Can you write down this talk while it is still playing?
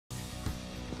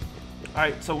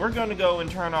Alright, so we're gonna go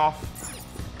and turn off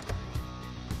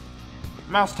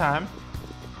mouse time.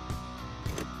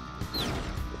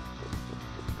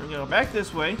 We're gonna go back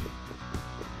this way.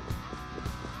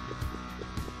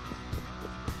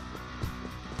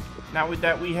 Now with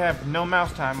that, we have no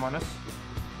mouse time on us.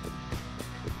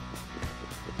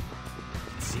 I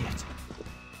can see it.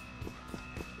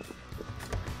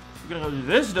 We're gonna go to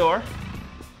this door.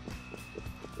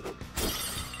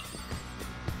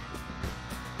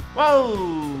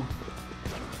 Whoa!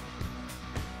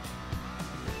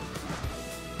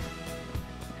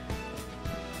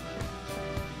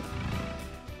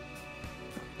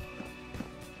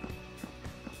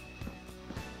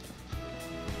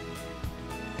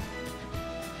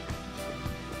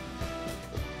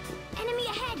 Enemy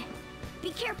ahead!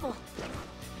 Be careful!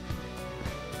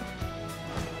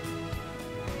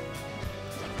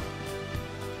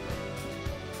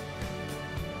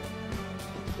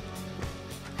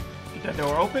 Get that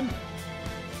door open.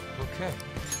 Okay.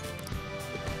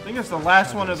 I think it's the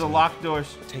last one of the locked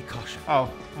doors. Take caution. Oh,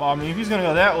 well, I mean, if he's gonna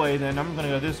go that way, then I'm gonna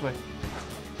go this way.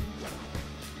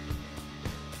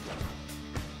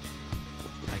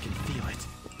 I can feel it.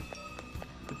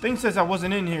 The thing says I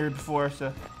wasn't in here before,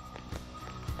 so.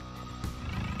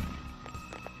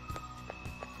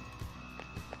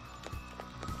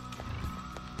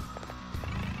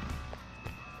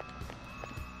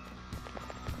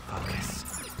 Focus.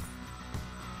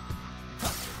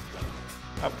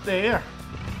 Up there.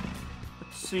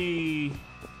 Let's see.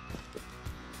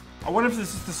 I wonder if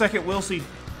this is the second will seed.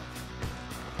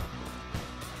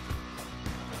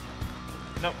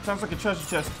 Nope, sounds like a treasure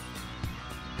chest.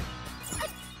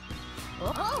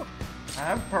 Oh! I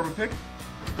have a purple pick.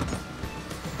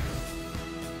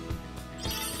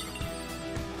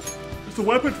 It's a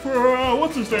weapon for,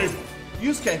 what's his name?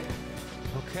 Yusuke.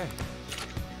 Okay.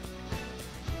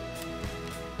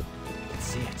 I can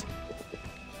see it.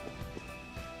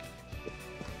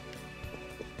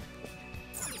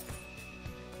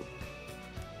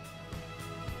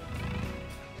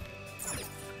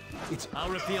 I'll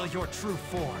reveal your true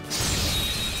form.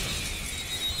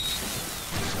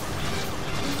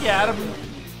 Yeah, Adam.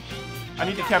 I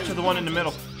need to capture the one in the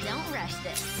middle. Don't rush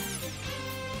this.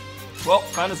 Well,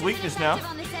 found his weakness now.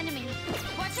 On this enemy.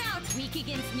 Watch out! Weak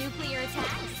against nuclear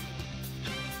attacks.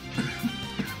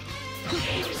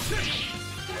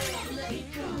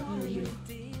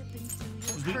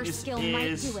 His Curse weakness skill might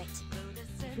is do it.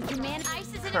 We can man ice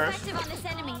isn't effective on this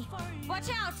enemy. Watch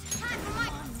out! Time for my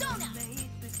persona!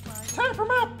 Time for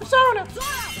my persona!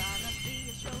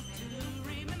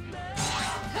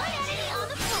 Good enemy on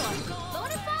the floor.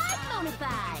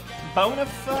 Bonafide,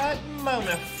 Bonafide,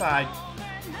 monafide.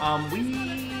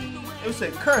 It was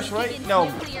a curse, right? No,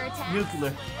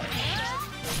 nuclear.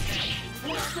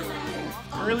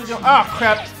 I really don't. Ah,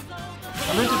 crap!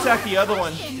 I'm going to attack the other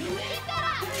one.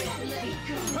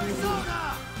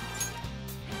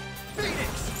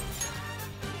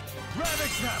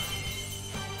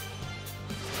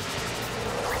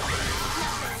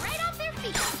 Right off their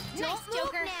feet. Nice,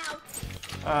 Joker.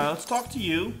 Let's talk to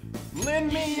you.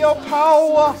 Lend me your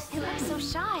power. You look so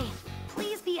shy.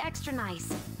 Please be extra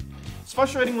nice. It's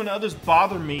frustrating when others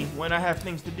bother me when I have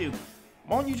things to do.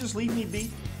 Won't you just leave me be?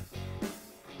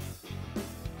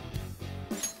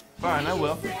 Fine, I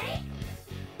will.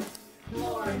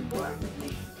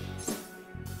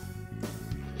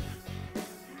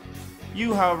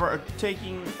 You, however,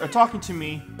 are talking to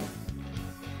me.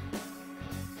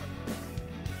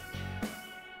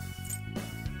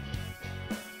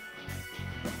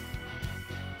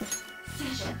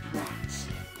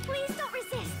 Please don't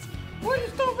resist.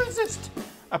 Please don't resist.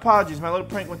 Apologies, my little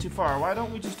prank went too far. Why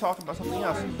don't we just talk about something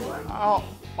else?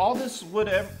 All this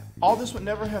would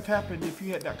never have happened if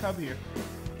you had not come here.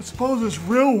 I suppose this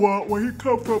real world where you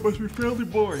come from must be fairly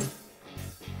boring.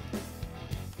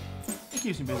 It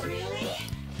keeps me busy.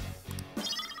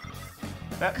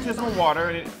 Baptismal water,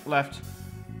 and it left.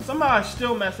 Somehow I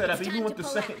still messed that up, even with the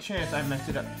second chance I messed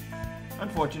it up.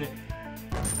 Unfortunate.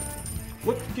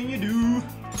 What can you do?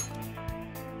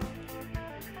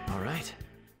 All right.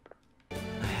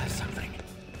 I have something.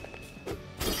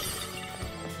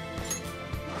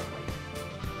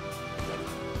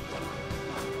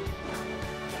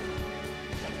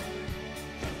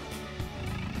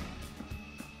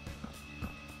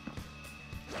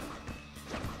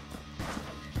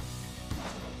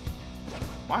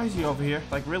 Why is he over here?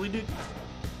 Like, really, dude?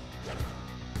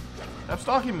 Stop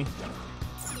stalking me.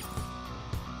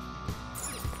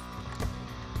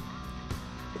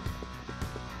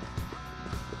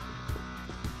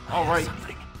 All right.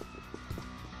 Something.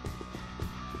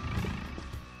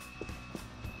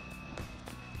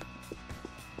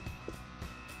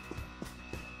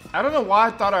 I don't know why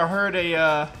I thought I heard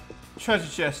a treasure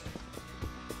chest.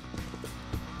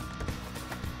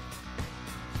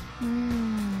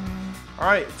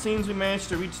 Alright, it seems we managed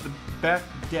to reach the back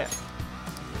deck.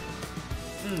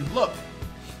 Look.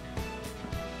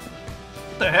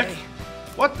 What the heck?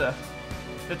 What the?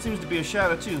 That seems to be a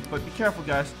shadow too, but be careful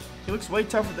guys. He looks way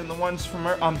tougher than the ones from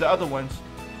the other ones.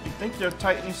 You think they're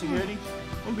tightening security?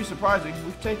 Wouldn't be surprising.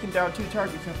 We've taken down 2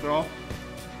 targets after all.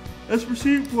 Let's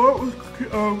proceed forward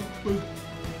with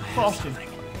caution.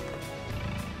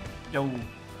 Yo.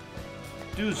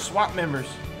 Dude, SWAT members.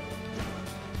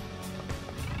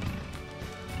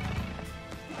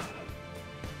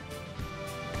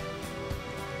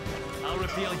 I'll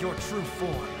reveal your true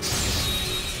form.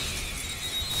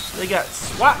 They got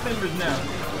SWAT members now.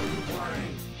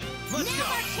 Let's go.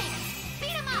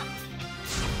 Beat him up.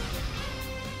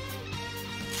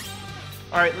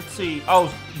 Alright, let's see.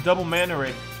 Oh, double mana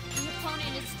ray. The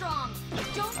opponent is strong.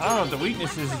 Don't I don't know what the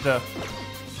weakness is though.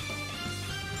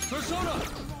 Persona.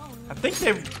 I think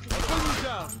they. Bring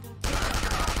down.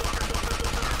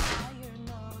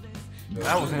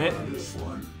 That wasn't it. Witness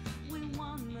mark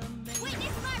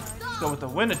Let's go with the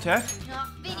wind attack.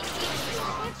 Oh, Vinny,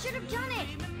 I should have done it.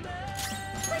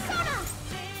 Persona.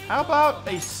 How about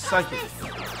a psychic? It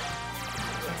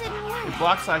didn't work.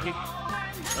 Block psychic.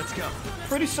 Let's go.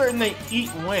 Pretty certain they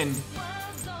eat wind.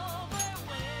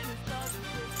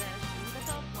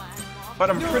 But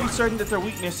I'm pretty certain that their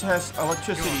weakness has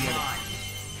electricity in it.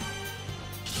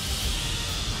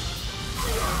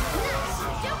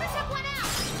 Joker took one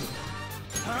out.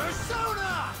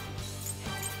 Persona.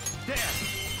 There.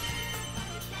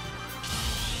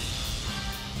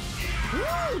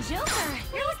 Ooh, Joker,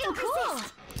 you're looking cool.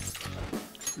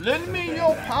 Lend me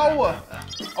your power.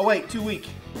 Oh wait, too weak.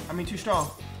 I mean too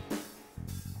strong.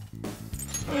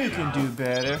 You can do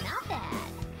better. Not bad.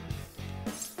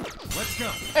 Let's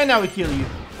go. And now we kill you.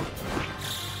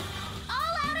 All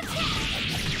out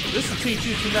attack. This will teach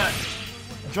you to not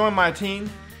join my team.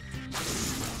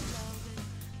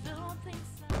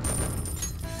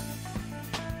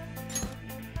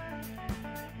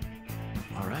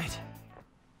 All right.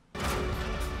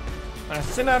 When I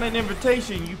send out an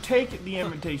invitation, you take the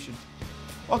invitation.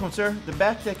 Welcome, sir. The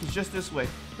back deck is just this way.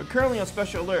 We're currently on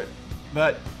special alert,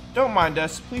 but don't mind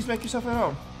us. Please make yourself at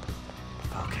home.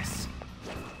 Focus.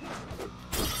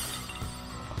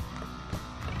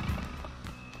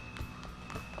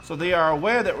 So they are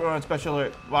aware that we're on special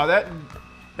alert. Wow, that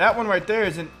one right there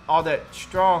isn't all that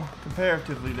strong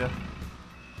comparatively, though.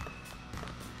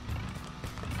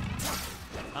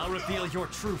 I'll reveal your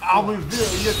true form. I'll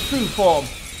reveal your true form.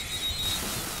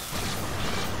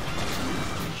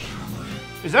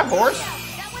 Is that horse?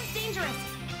 That one's dangerous.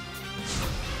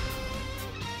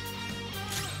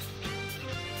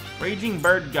 Raging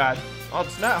bird god. Oh,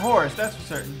 it's not horse, that's for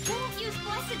certain. Don't use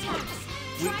blessed attacks.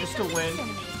 Weakness to Try wind. some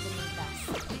enemies beneath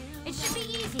us. It should be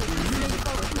easy if you stay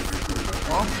focused.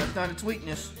 Well, that's not its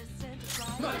weakness.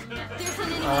 Look, there's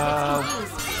an enemy that's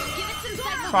confused. Give it some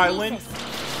psychokinesis. Try wind.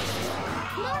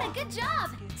 Luna, good job.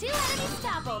 2 enemies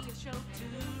toppled.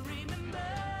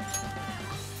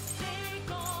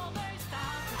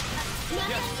 Not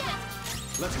done yet.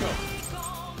 Let's go.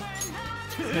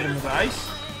 Hit him with ice.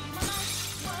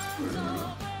 It's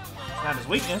not his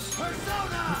weakness.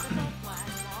 Persona.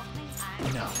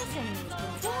 No. This enemy is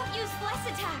beneath. Don't use blessed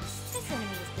attacks. This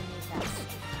enemy is beneath us.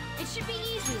 It should be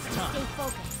easy if you stay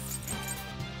focused.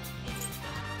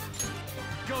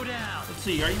 Go down. Let's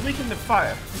see, are you weakened to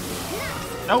fire?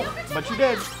 Nope, but you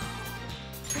did.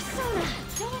 Persona,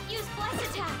 don't use blessed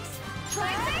attacks.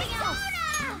 Try something else.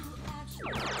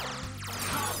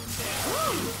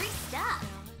 Ooh, great stuff.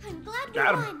 I'm glad we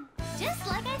Got him. won. Just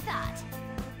like I thought.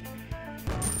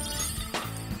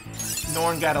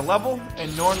 Norn got a level,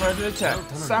 and Norn learned to attack.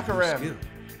 Sakaram.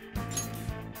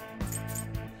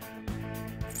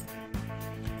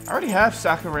 I already have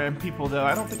Sakaram people, though.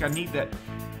 I don't think I need that.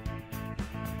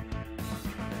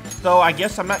 Though, I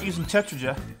guess I'm not using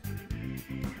Tetraja.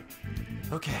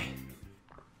 Okay.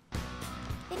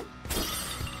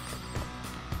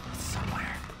 It's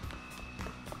somewhere.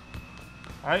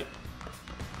 Alright.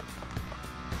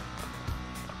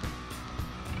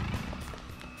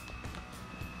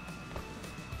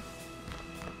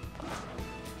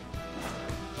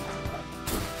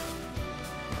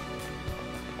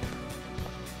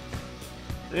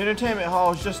 The entertainment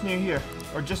hall is just near here.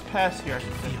 Or just past here, I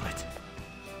should say. Feel it.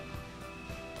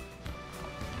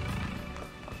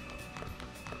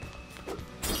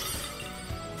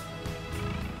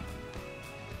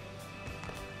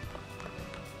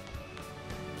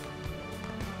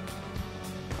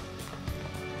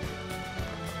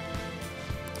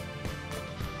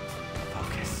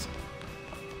 Focus.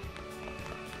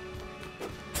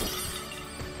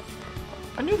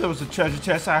 there was a treasure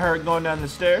chest I heard going down the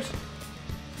stairs.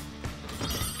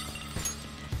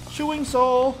 Chewing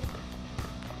soul.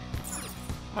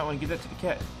 Might want to give that to the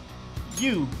cat.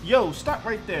 Yo, stop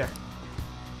right there.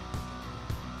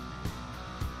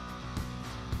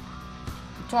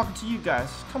 I'm talking to you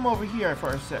guys. Come over here for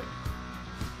a sec.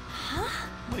 Huh?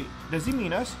 Wait, does he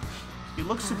mean us? He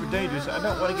looks super dangerous. I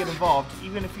don't want to get involved,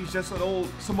 even if he's just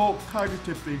some old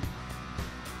cognitive thing.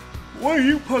 What are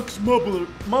you punks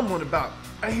mumbling about?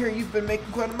 I hear you've been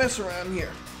making quite a mess around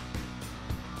here.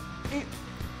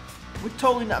 We're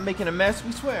totally not making a mess,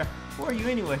 we swear. Who are you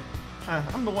anyway?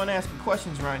 I'm the one asking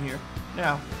questions around here.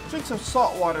 Now, drink some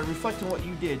salt water reflecting what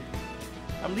you did.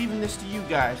 I'm leaving this to you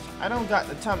guys. I don't got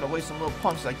the time to waste on little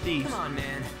punks like these. Come on,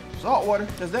 man. Salt water?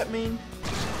 Does that mean...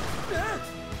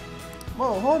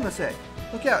 Whoa, hold on a sec.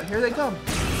 Look out, here they come.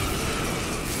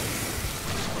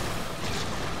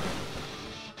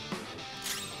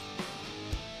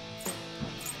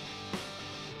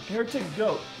 Heretic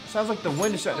goat. Sounds like the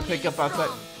wind is starting to pick up outside.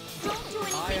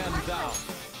 I am thou.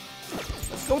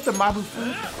 Let's go with the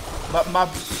Mabufula.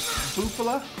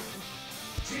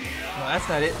 No, that's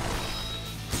not it.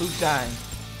 Who's dying?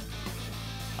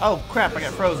 Oh crap, I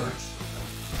got frozen.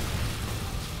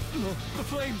 The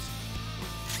flames.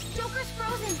 Joker's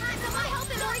frozen. Someone help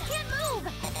him or he can't move.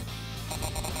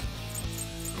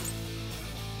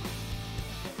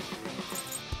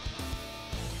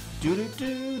 Do do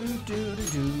do do do do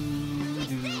do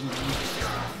do.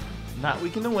 Not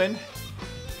weak in the wind.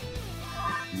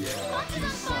 Box is on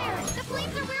fire. The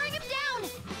flames are wearing him down.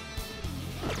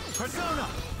 Persona.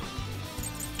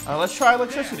 Let's try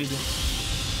electricity then.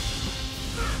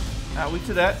 Not weak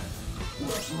to that.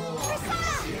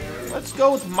 Let's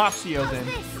go with Mopsio then.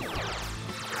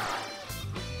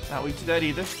 Not weak to that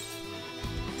either.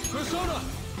 Persona.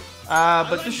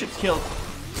 But this shit's killed.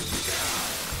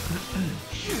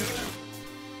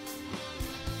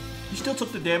 You still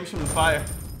took the damage from the fire.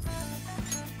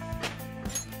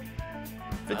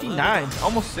 59,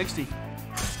 almost 60.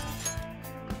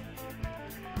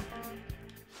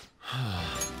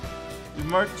 We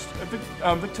marched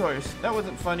victorious. That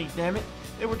wasn't funny, damn it.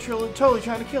 They were totally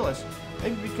trying to kill us.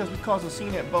 Maybe because we caused a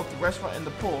scene at both the restaurant and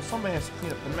the pool. Somebody has to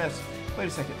clean up the mess. Wait a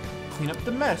second. Clean up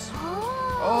the mess.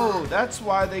 Oh, that's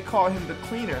why they call him the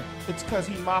cleaner. It's because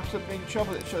he mops up any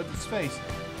trouble that shows his face.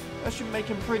 That should make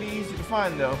him pretty easy to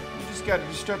find, though. You just gotta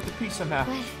disturb the peace somehow.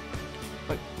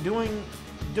 But doing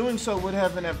so would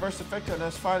have an adverse effect on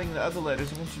us finding the other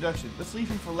letters of introduction. Let's leave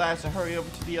him for last and hurry over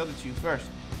to the other two first.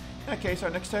 In that case, our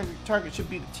next target should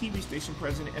be the TV station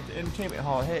president at the entertainment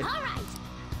hall ahead. All right.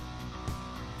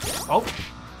 Oh,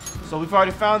 so we've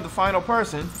already found the final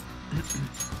person.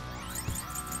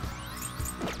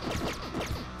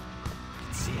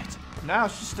 See it. Now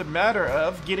it's just a matter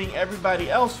of getting everybody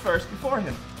else first before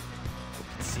him.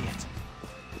 See it.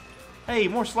 Hey,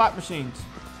 more slot machines.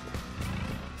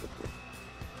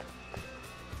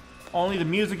 Only the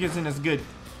music isn't as good.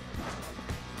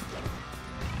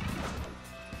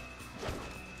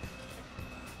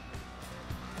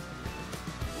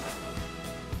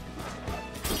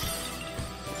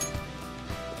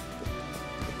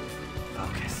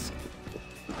 Focus.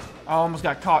 I almost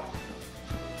got caught.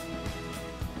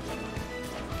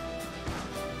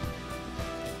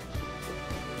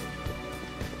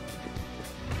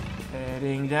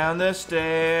 Heading down the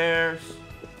stairs.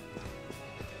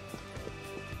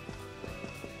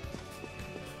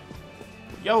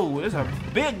 Yo, there's a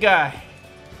big guy.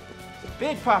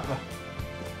 Big Papa.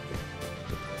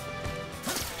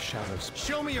 Shadows.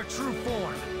 Show me your true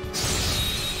form.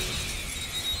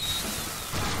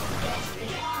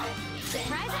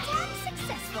 Surprise attack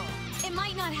successful. It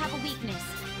might not have a weakness.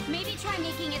 Maybe try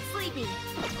making it sleepy.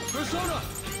 Persona.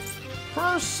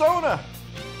 Persona.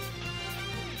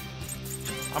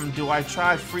 Do I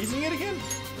try freezing it again?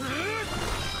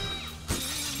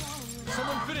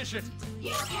 Someone finish it.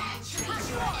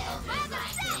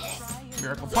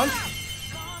 Miracle Punch.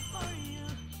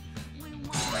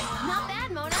 Not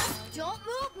bad, Mona. Don't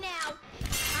move now.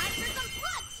 Time for some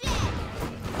bloodshed.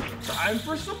 Time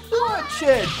for some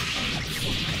bloodshed.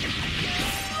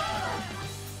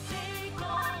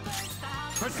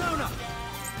 Persona.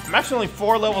 I'm actually only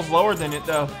 4 levels lower than it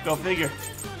though. Go figure.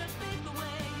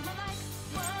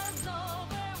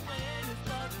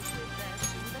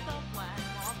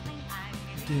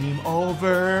 Game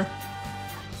over.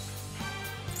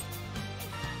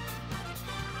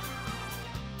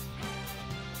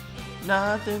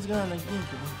 Nothing's gonna get you.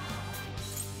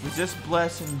 Resist,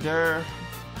 bless, endure.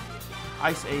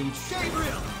 Ice Age.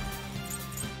 Gabriel.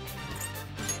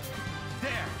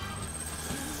 There.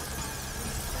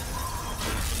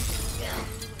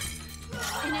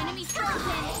 An enemy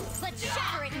skeleton.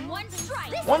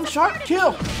 One shot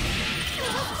kill. Not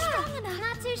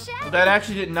too shabby. Well, that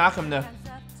actually didn't knock him though.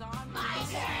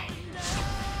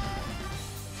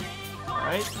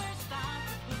 Alright.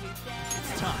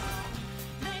 It's time.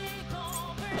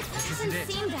 Doesn't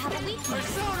seem to have a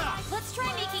weakness. Let's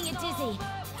try making it dizzy.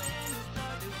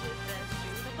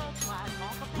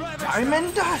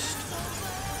 Diamond dust.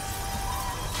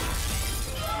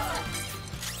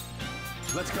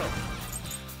 Let's go.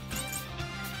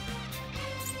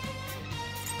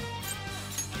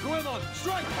 Goemon,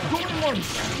 strike! Goemon,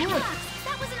 strike!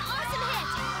 That was an awesome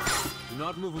hit. Do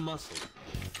not move a muscle.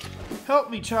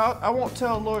 Help me, child. I won't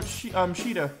tell Lord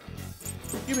Sheeta.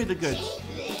 Give me the goods.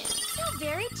 You're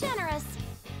very generous.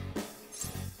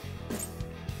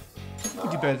 You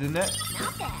do better than that.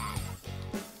 Not bad.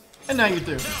 And now you're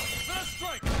through. First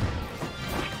strike!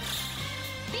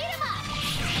 Beat him up.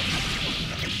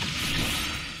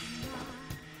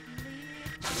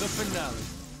 The finale.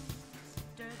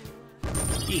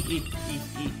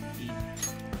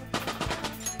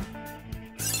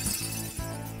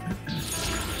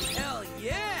 Hell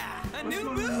yeah! A new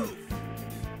move!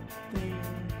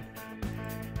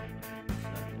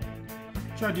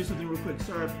 Try to do something real quick.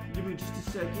 Sorry, give me just a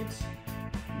second.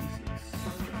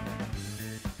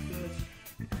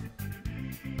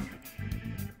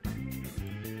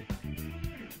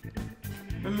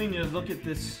 I'm meaning to look at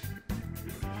this.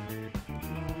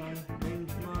 Named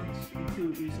mods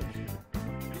include research.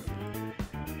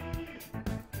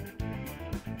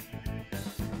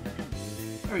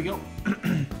 There we go.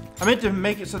 I meant to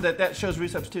make it so that that shows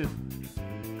resubs too.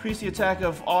 Increase the attack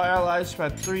of all allies by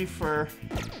 3 for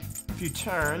a few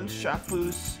turns. Shock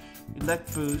boost,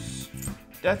 elect boost,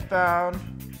 deathbound.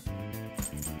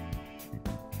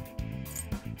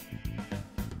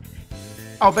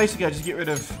 Oh, basically I just get rid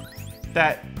of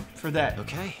that for that.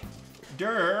 Okay.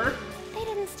 Durr. They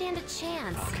didn't stand a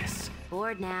chance. Focus.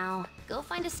 Bored now. Go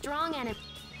find a strong enemy.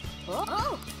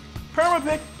 Oh!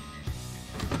 Permapick.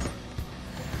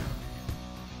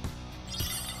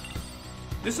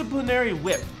 Disciplinary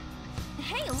whip.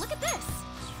 Hey, look at this.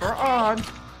 For on.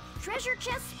 Treasure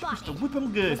chest To spotted. whip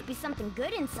him good. Must be something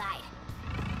good inside.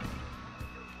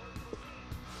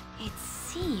 It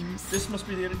seems. This must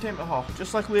be the entertainment hall,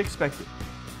 just like we expected.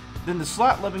 Then the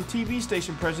slot-loving TV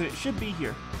station president should be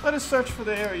here. Let us search for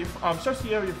the area. Search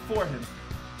the area for him.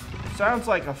 Sounds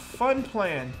like a fun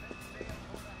plan.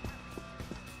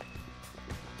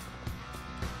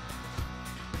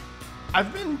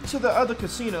 I've been to the other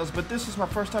casinos, but this is my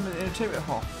first time in the entertainment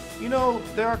hall. You know,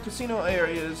 there are casino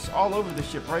areas all over the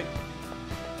ship, right?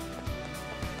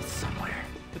 It's somewhere.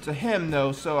 It's a him,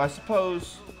 though, so I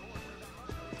suppose...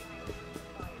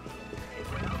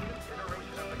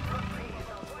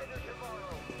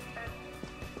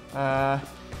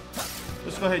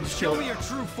 let's go ahead and Show chill. me your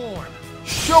true form.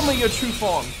 Show me your true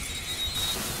form.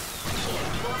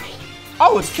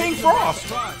 Oh, it's King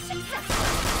Frost.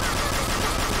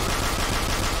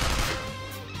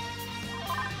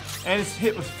 And it's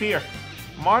hit with fear.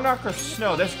 Monarch or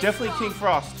Snow? That's definitely King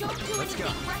Frost. Don't do Let's go.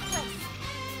 anything reckless.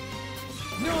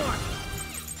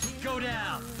 North! Go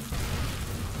down!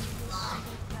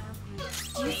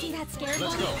 Do you see that scare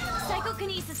Let's bunny? go.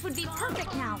 Psychokinesis would be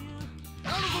perfect now.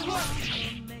 Out of the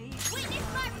way! Witness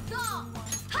my resolve.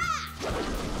 Ha!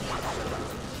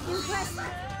 Impressive.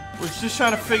 We're just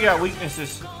trying to figure out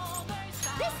weaknesses. This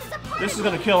is a part This of is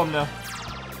gonna me. kill him though.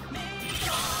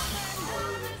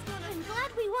 I'm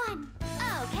glad we won.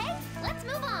 Okay, let's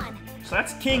move on. So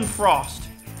that's King Frost.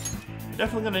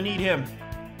 Definitely gonna need him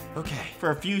Okay.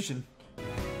 for a fusion.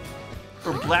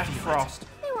 For Black Frost.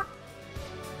 They were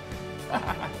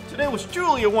Today was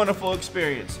truly a wonderful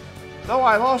experience. Though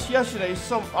I lost yesterday,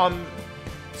 so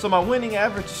my winning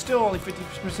average is still only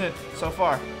 50% so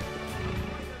far.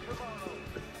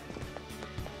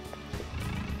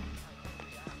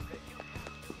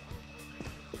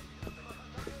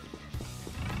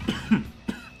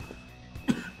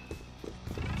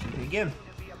 Again.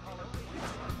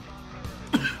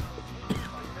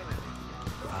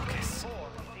 Focus.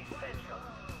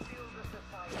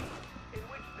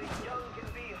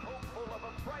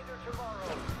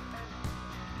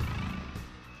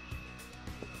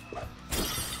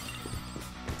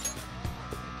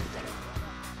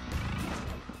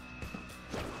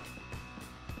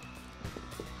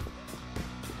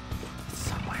 It's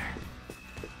somewhere.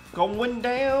 Going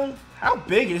down. How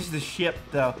big is the ship,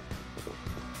 though?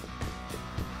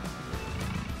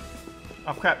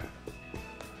 Oh, crap.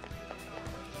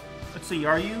 Let's see,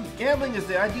 are you? Gambling is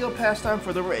the ideal pastime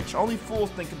for the rich. Only fools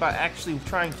think about actually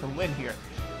trying to win here.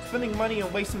 Spending money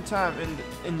and wasting time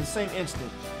in the same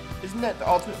instant. Isn't that the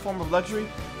ultimate form of luxury?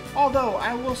 Although,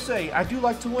 I will say, I do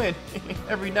like to win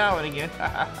every now and again.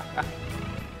 I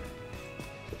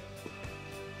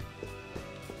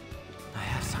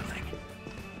have something.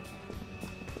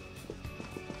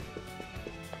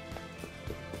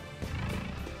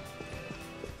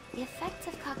 The effects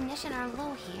of cognition are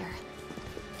low here.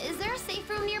 Is there a safe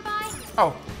room nearby?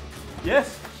 Oh,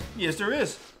 yes. Yes, there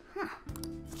is.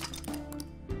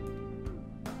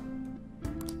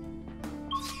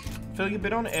 Feeling a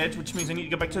bit on the edge, which means I need to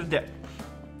go back to the deck.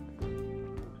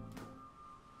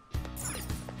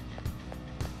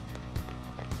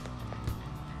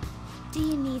 Do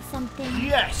you need something?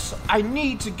 Yes, I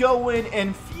need to go in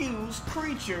and fuse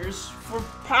creatures for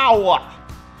power.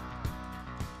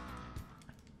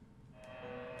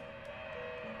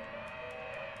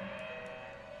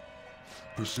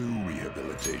 Pursue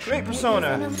rehabilitation. Great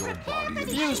persona. Your body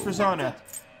Fuse soul. persona.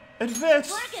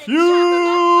 Advanced fusion.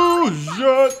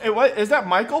 Hey, what? Is that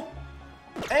Michael?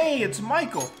 Hey, it's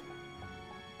Michael.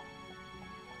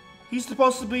 He's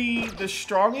supposed to be the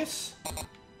strongest.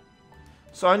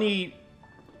 So I need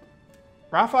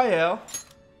Raphael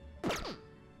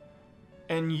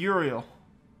and Uriel.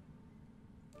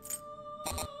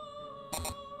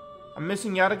 I'm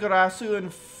missing Yatagarasu and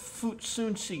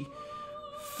Futsunushi.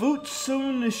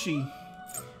 Futsunushi.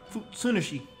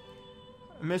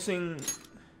 I'm missing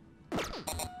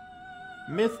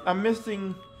I'm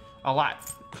missing a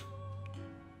lot.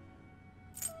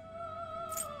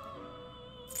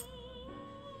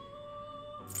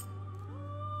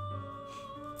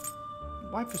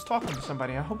 Wife is talking to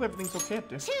somebody. I hope everything's okay up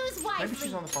there. Choose wisely. Maybe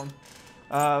she's on the phone.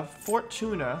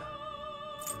 Fortuna.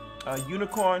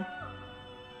 Unicorn.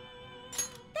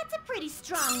 That's a pretty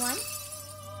strong one.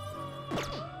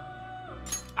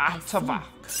 Atavak.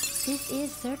 This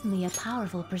is certainly a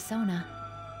powerful persona.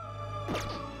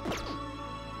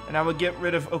 And I would get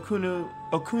rid of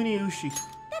Okuniushi.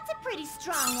 That's a pretty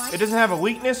strong one. It doesn't have a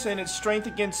weakness and it's strength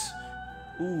against...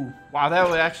 Ooh. Wow, that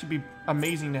would actually be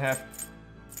amazing to have.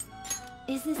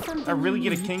 Is this something I really you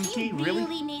get a need? king Do key? you Really?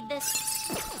 really need this?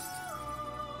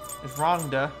 It's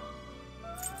Rhonda.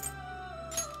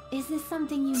 Is this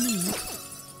something you need?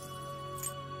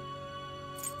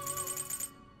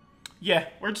 Yeah,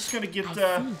 we're just gonna get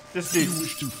this Do you dude.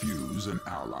 wish to fuse an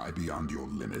ally beyond your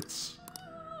limits?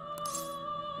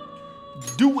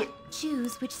 Do it!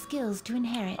 Choose which skills to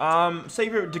inherit.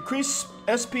 Savior, decrease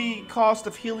SP cost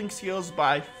of healing skills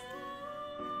by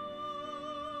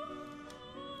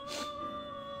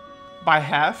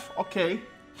half. Okay.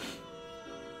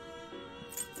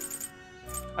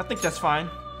 I think that's fine.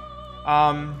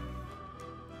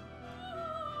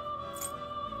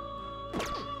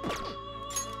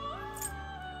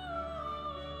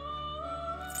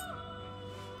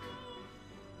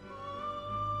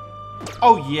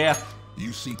 Oh yeah.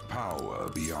 You seek power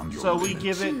beyond your So limits. we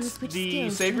give it Choose which the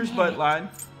skills to Savior's inherit. Bloodline.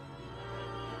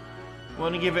 We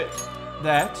want to give it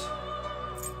that.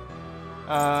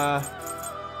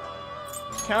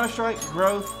 Counter Strike,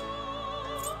 Growth,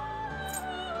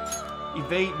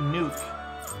 Evade, Nuke.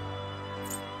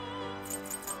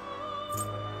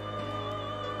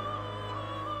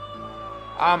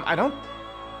 I don't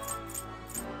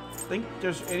think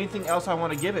there's anything else I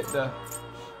want to give it though.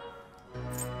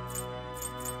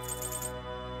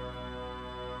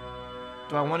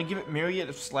 Do I want to give it Myriad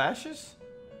of Slashes?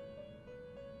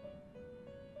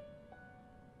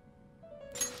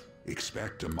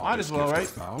 Expect a Might as modest well,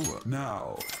 gift of power.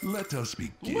 Now, let us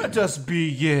begin. Let us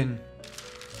begin.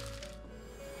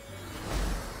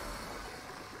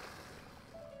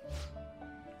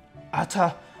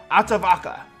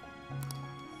 Atavaka.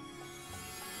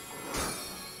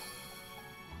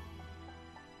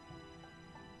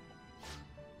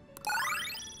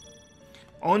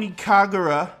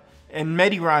 Onikagura and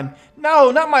Mediran. No,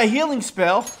 not my healing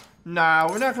spell. Nah,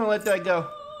 we're not gonna let that go.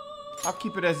 I'll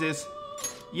keep it as is.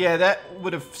 Yeah, that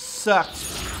would have sucked.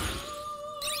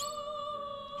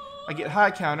 I get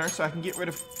high counter, so I can get rid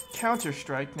of Counter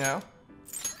Strike now.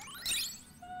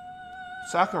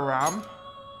 Sakaram.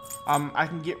 I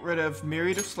can get rid of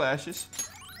Myriad of Slashes.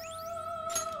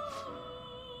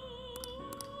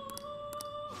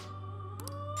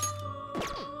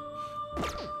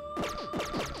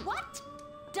 What?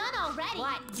 Done already?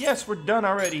 What? Yes, we're done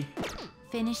already.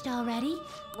 Finished already?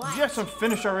 What? Yes, I'm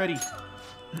finished already.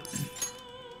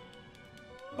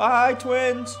 Bye,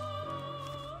 twins.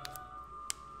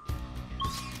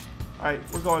 Alright,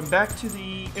 we're going back to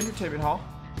the entertainment hall.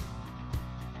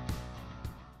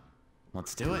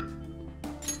 Let's do it.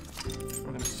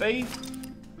 We're gonna save.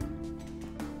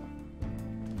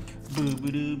 Boo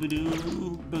boo doo boo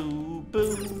doo boo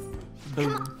boo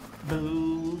boo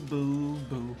boo boo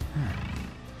boo.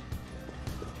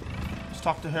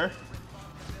 Let's talk to her.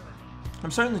 I'm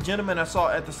certain the gentleman I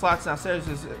saw at the slots downstairs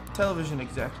is a television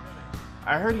exec.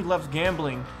 I heard he loves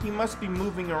gambling. He must be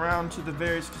moving around to the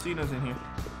various casinos in here.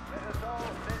 Let us all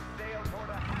set sail toward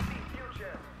a happy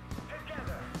future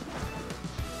together.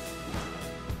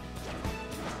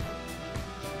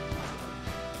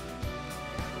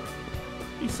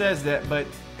 He says that, but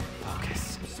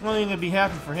Focus. it's only gonna be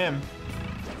happy for him.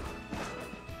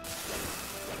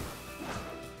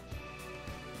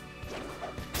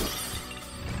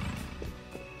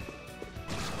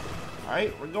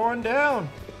 Alright, we're going down.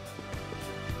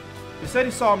 He said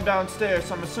he saw him downstairs,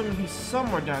 so I'm assuming he's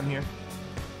somewhere down here.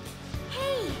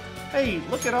 Hey! Hey,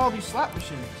 look at all these slot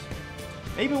machines.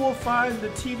 Maybe we'll find the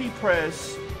TV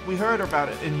press we heard about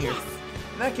it in here.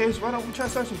 In that case, why don't we try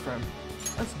searching for him?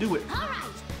 Let's do it.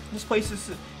 Alright! This place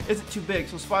isn't too big,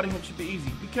 so spotting him should be easy.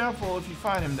 Be careful if you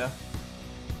find him, though.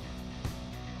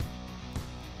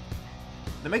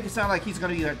 They make it sound like he's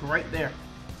gonna be like right there.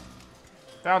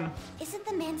 Found him. Isn't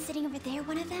the man sitting over there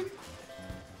one of them?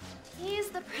 He's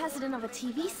the president of a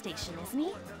TV station, isn't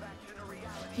he?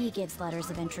 He gives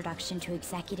letters of introduction to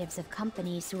executives of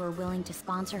companies who are willing to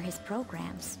sponsor his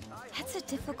programs. That's a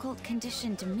difficult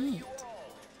condition to meet.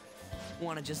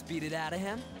 Wanna just beat it out of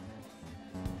him?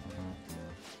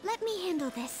 Let me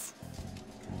handle this.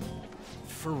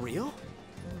 For real?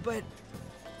 But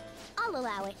I'll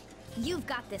allow it. You've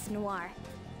got this, Noir.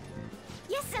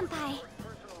 Yes, Senpai.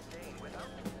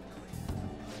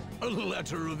 A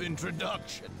letter of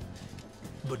introduction.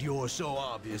 But you're so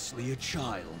obviously a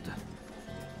child.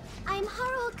 I'm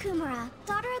Haru Okumura,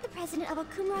 daughter of the president of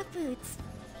Okumura Foods.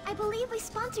 I believe we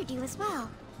sponsored you as well.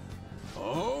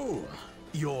 Oh,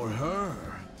 you're her.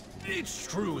 It's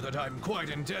true that I'm quite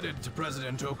indebted to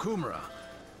President Okumura.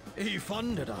 He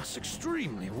funded us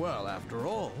extremely well, after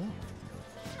all.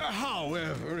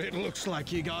 However, it looks like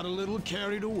he got a little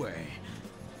carried away.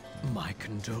 My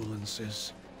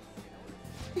condolences.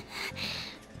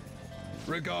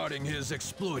 Regarding his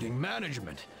exploiting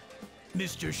management,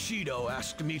 Mr. Shido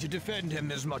asked me to defend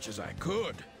him as much as I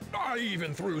could. I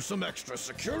even threw some extra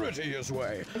security his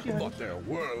way, but there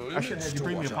were I should limits have you to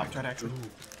bring me a what I Pop-Tart, could actually. do.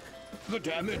 The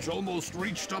damage almost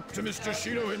reached up to Mr.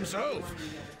 Shido himself.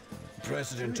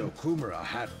 President Okumura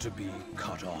had to be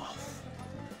cut off.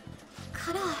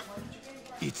 Cut off.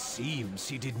 It seems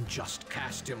he didn't just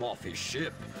cast him off his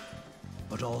ship,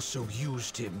 but also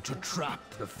used him to trap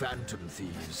the Phantom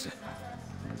Thieves.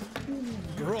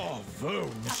 Bravo,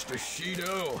 Mr.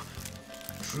 Shido.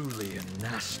 Truly a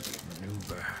nasty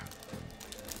maneuver.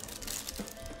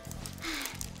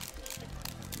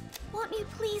 Won't you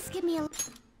please give me a...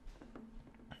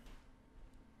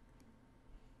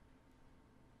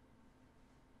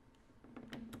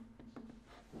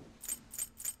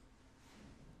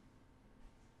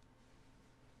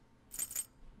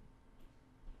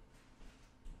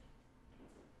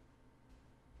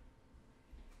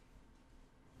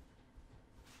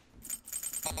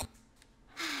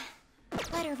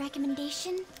 letter of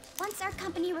recommendation? Once our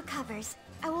company recovers,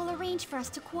 I will arrange for us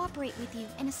to cooperate with you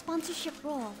in a sponsorship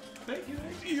role.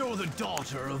 You're the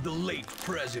daughter of the late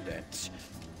president.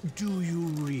 Do you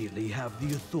really have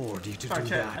the authority to Sorry, do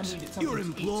Chad, I that? needed something Your to eat,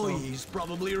 so- employees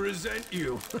probably resent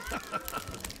you.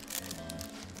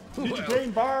 Did you Well,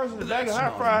 gain bars and a bag of that's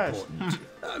hot not fries? important.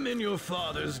 I'm in your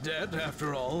father's debt,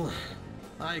 after all.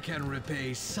 I can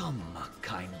repay some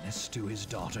kindness to his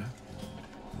daughter.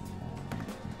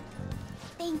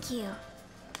 Thank you.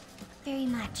 Very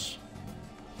much.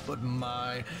 But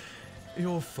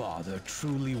your father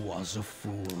truly was a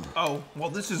fool. Oh, well,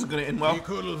 this isn't gonna end well. He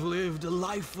could have lived a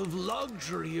life of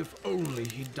luxury if only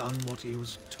he'd done what he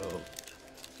was told.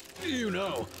 You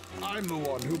know, I'm the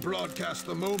one who broadcast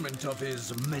the moment of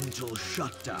his mental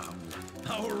shutdown.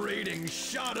 Our ratings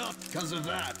shot up because of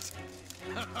that.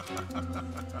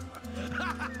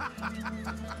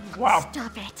 Wow.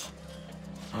 Stop it.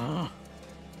 Huh?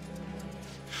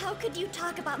 How could you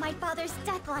talk about my father's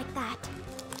death like that?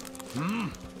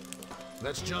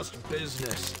 That's just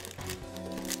business.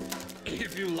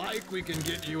 If you like, we can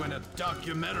get you in a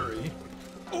documentary.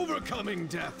 Overcoming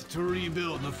death to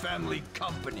rebuild the family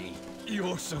company.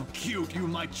 You're so cute, you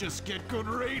might just get good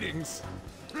ratings.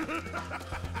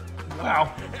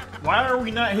 Wow. Why are we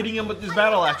not hitting him with this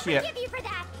battle axe I yet? will not forgive you for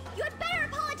that. You had better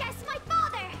apologize to my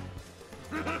father.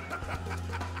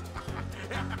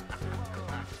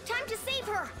 Time to save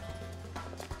her.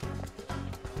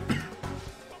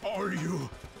 Are you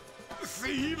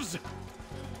thieves?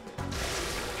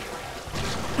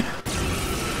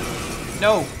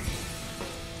 No.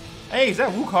 Hey, is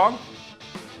that Wukong?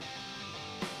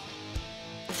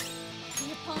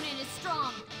 The opponent is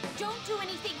strong. Don't do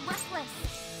anything reckless.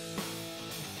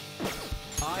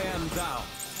 thou.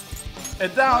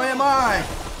 And thou am I.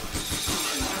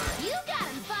 You got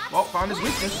him, Fox. Well, found his Let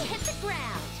weakness. me hit the ground.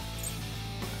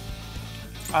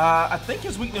 I think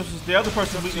his weakness was the other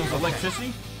person's weakness was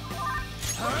electricity.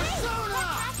 Fast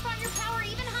brought your power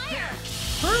even higher.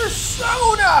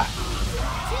 Persona!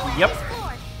 Yep.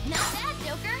 Scored. Not bad,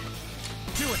 Joker.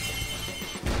 Do it.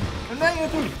 And now you're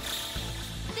through.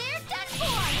 They're done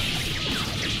for.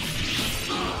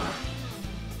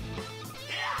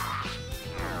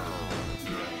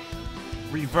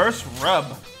 Reverse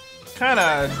rub.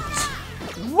 Kinda.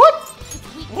 What?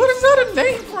 What is that a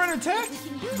name for an attack?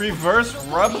 Reverse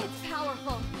rub? It's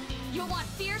powerful. You'll want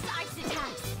fierce ice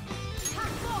attacks.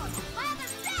 Transform.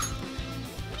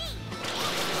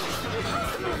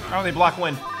 Oh, they block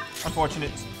wind.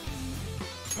 Unfortunate.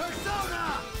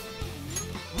 Persona!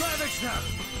 Ravage them!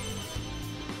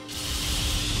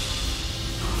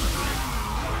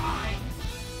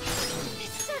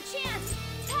 This is our chance.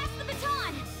 Pass the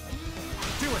baton.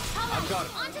 Do it! I've got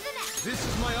it. On to the next. This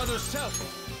is my other self.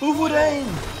 Booboo-dang!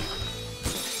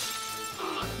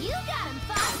 You got him,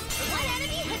 Fox. One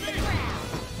enemy hit the ground.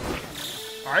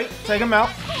 Alright, take him out.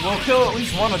 We'll kill at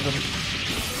least one of them.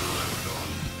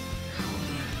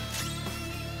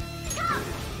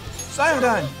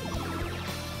 Cyanide!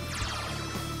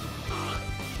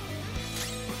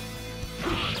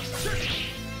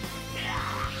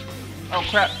 Oh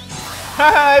crap.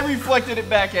 Haha, I reflected it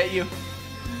back at you.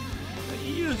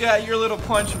 You got your little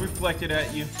punch reflected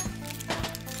at you.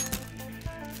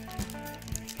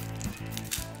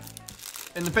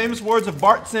 In the famous words of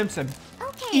Bart Simpson,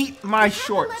 Okay. eat my we have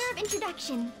shorts. a letter of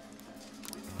introduction.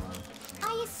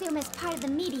 I assume as part of the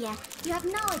media, you have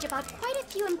knowledge about quite a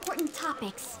few important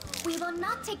topics. We will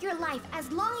not take your life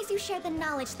as long as you share the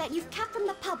knowledge that you've kept from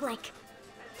the public.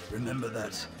 Remember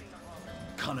that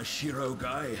Kaneshiro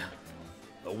guy?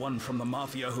 The one from the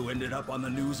Mafia who ended up on the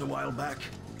news a while back?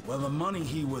 Well, the money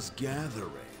he was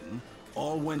gathering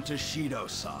all went to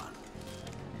Shido-san.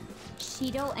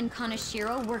 Shido and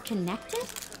Kaneshiro were connected?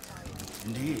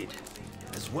 Indeed.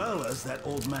 As well as that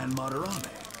old man Madarame.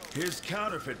 His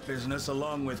counterfeit business,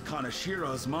 along with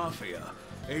Kaneshiro's Mafia,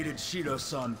 aided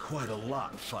Shido-san quite a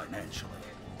lot financially.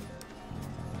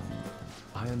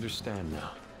 I understand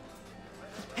now.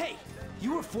 Hey,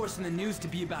 you were forcing the news to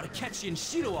be about Akechi and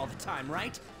Shido all the time,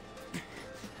 right? I'm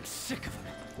sick of him.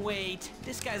 Wait,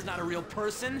 this guy's not a real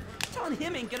person. Telling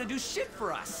him ain't gonna do shit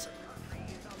for us.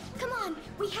 Come on,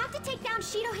 we have to take down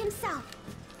Shido himself.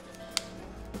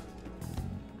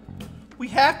 We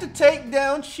have to take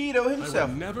down Shido I himself.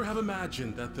 would never have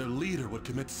imagined that their leader would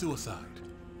commit suicide.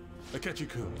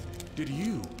 Akechi-kun, did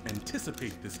you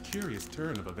anticipate this curious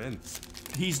turn of events?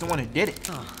 He's the one who did it.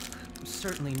 Oh,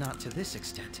 certainly not to this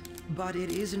extent. But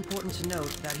it is important to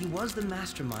note that he was the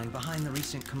mastermind behind the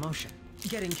recent commotion.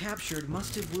 Getting captured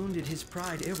must have wounded his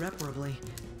pride irreparably.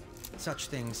 Such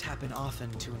things happen often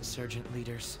to insurgent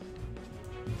leaders.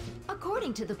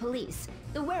 According to the police,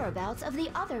 the whereabouts of the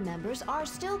other members are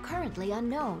still currently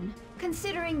unknown.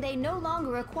 Considering they no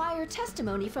longer require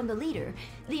testimony from the leader,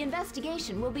 the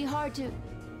investigation will be hard to...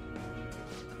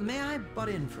 May I butt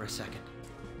in for a second?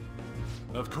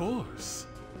 Of course.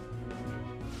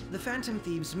 The Phantom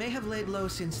Thieves may have laid low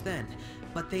since then,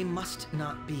 but they must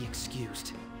not be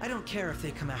excused. I don't care if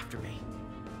they come after me.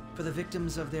 For the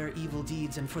victims of their evil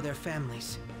deeds and for their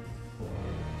families.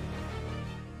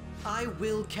 I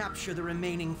will capture the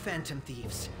remaining Phantom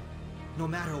Thieves, no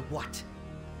matter what.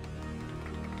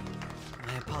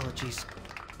 My apologies.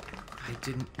 I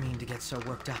didn't mean to get so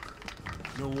worked up.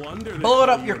 No wonder they Blow it call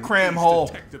up you your an cram ace hole.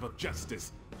 Detective of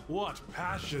justice. What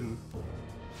passion.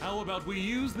 How about we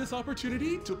use this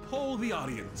opportunity to poll the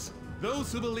audience?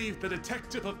 Those who believe the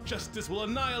Detective of Justice will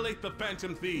annihilate the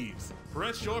Phantom Thieves.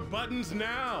 Press your buttons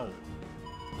now.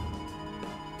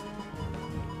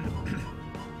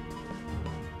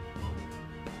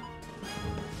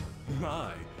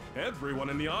 My, everyone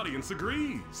in the audience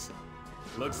agrees.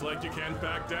 Looks like you can't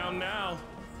back down now.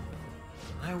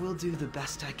 I will do the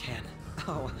best I can.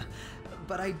 Oh,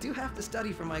 but I do have to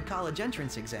study for my college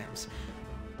entrance exams.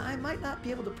 I might not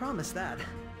be able to promise that.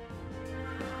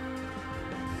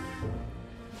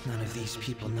 None of these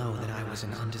people know that I was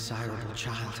an undesirable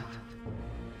child.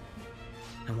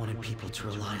 I wanted people to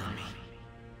rely on me.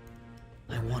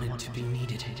 I wanted to be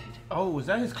needed. Oh, is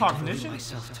that his I cognition? devoted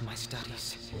myself to my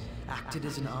studies, acted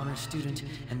as an honor student,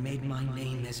 and made my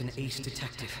name as an ace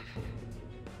detective.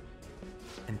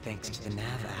 And thanks to the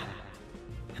Nav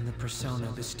app and the persona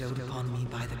bestowed upon me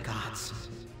by the gods,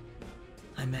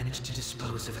 I managed to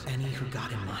dispose of any who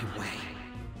got in my way.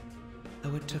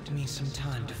 Though it took me some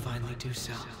time to finally do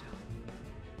so.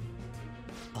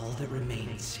 All that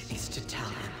remains is to tell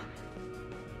him.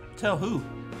 Tell who?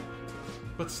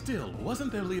 But still,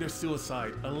 wasn't their leader's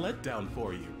suicide a letdown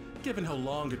for you, given how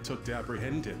long it took to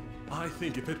apprehend him? I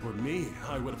think if it were me,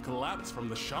 I would have collapsed from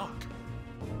the shock.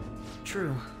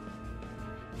 True.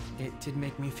 It did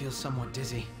make me feel somewhat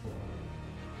dizzy.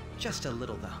 Just a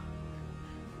little, though.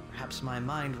 Perhaps my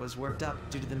mind was worked up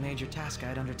due to the major task I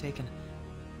had undertaken.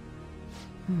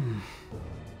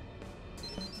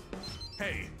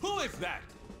 Hey, who is that?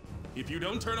 If you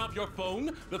don't turn off your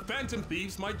phone, the Phantom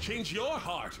Thieves might change your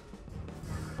heart.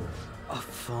 A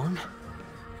phone?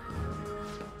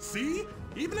 See?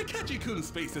 Even Akechi-kun's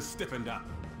face is stiffened up.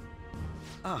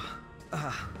 Sorry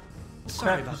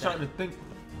Crap, I'm about starting that. to think.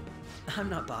 I'm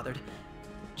not bothered.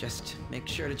 Just make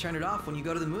sure to turn it off when you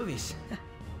go to the movies.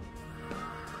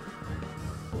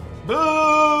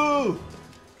 Boo!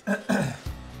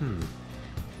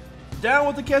 Down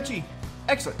with Akechi.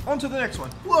 Excellent. On to the next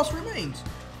one. Who else remains?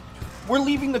 We're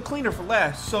leaving the cleaner for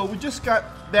last, so we just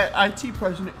got that IT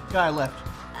president guy left.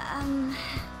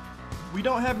 We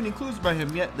don't have any clues about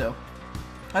him yet, though.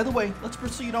 Either way, let's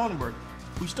proceed onward.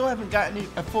 We still haven't gotten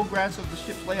a full grasp of the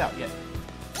ship's layout yet.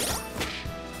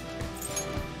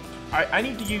 Alright, I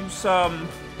need to use some...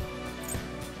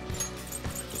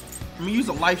 I'm gonna use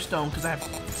a life stone because I have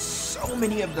so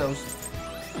many of those.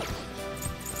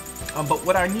 But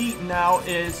what I need now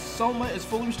is Soma is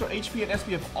fully restore HP and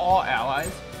SP of all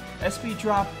allies. SP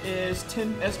drop is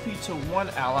 10 SP to 1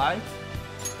 ally.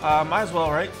 Might as well,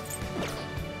 right?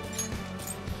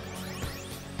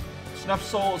 Snuff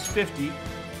Soul is 50. I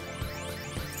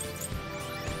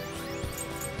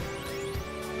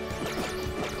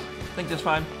think that's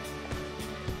fine.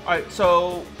 Alright,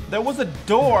 so there was a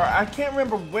door. I can't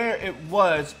remember where it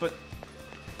was, but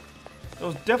there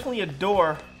was definitely a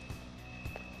door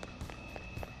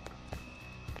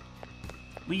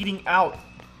leading out.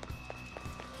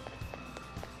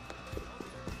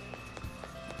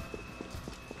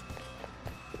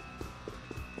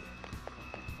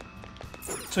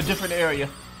 To a different area.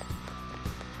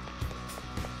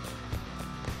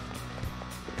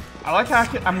 I like how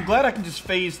I'm glad I can just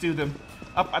phase through them.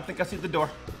 Up, I think I see the door.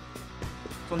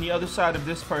 It's on the other side of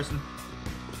this person.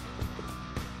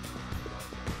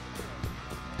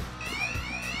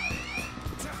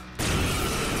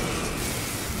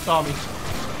 Saw me.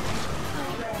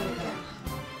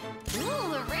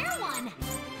 Ooh, a rare one.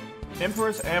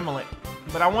 Emperor's Amulet.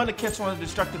 But I wanted to catch one of the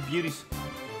destructive beauties.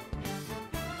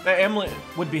 That amulet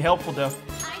would be helpful, though. Ice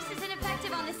is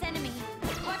ineffective on this enemy.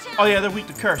 Watch out. Oh yeah, they're weak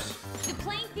to curse. The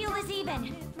playing field is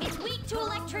even. It's weak to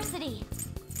electricity.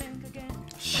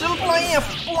 Shablam!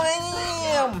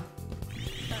 Blam!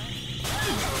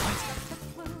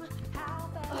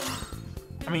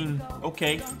 I mean,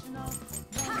 okay.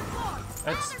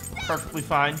 That's perfectly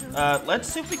fine. Let's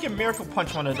see if we can Miracle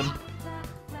Punch one of them.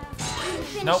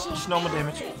 Nope, just normal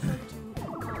damage.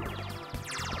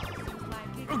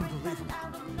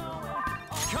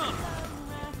 Come.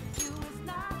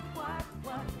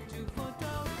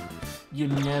 You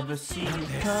never see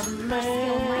it coming.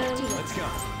 Let's go.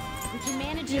 We can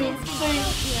manage it as we go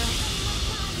here.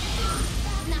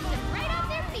 Knock them right off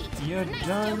their feet. You're Nice,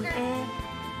 done. Joker.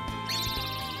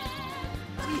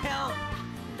 Hell.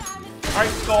 Alright,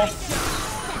 Skull. That's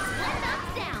one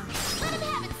knocked down. Let him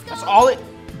have it, Skull. That's all it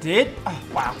did? Oh,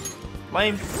 wow.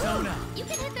 Lame. You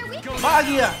can hit their weakness.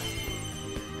 Magia!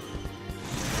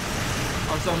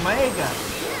 Oh, it's Omega.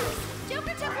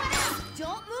 Joker took one out.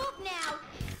 Don't move now.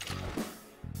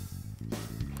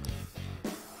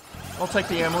 I'll take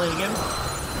the amulet again.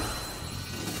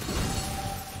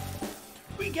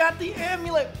 We got the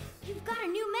amulet! You've got a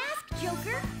new mask,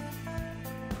 Joker.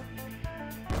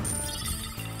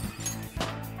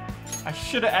 I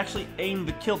should have actually aimed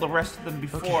to kill the rest of them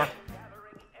before. Okay.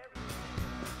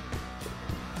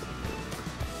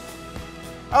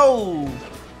 Oh!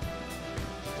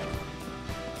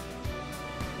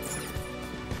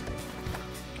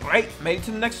 Right, made it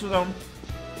to the next zone.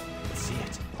 Let's see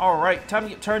it. Alright, time to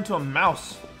get turned to a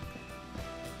mouse.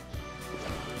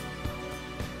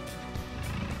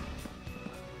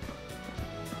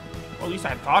 Or at least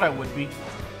I thought I would be.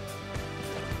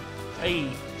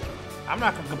 Hey, I'm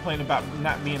not gonna complain about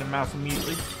not being a mouse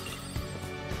immediately.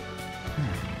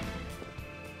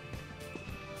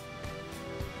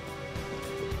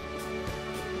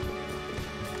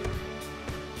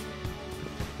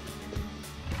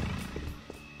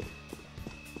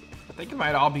 I think it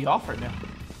might all be off right now.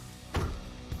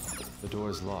 The door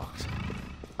is locked.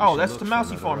 Oh, should that's look the for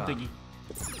mousy another form route. thingy.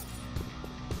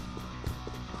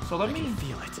 So let me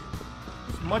Feel it.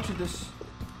 as much of this.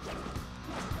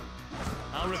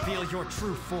 I'll reveal your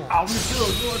true form. I'll reveal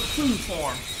your true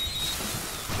form.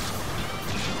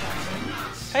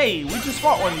 Hey, we just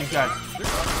fought one of these guys.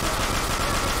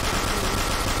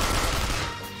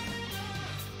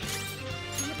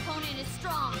 The opponent is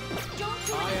strong. Don't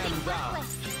do anything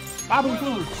reckless. Babu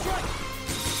Foo.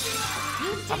 You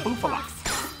did Babu it, Fala. Fox.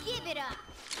 Give it up.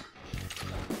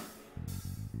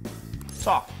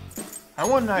 Soft. I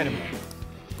want an item.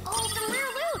 Oh, the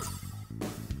rare loot.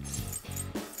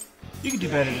 You can do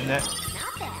better than that.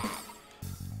 Not bad.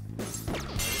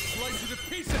 Slice it to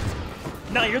pieces.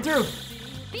 No, you're through.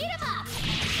 Beat him up.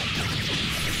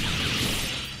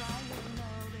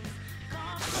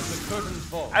 As the curtain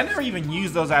falls. I never even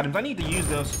use those items. I need to use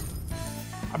those.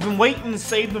 I've been waiting to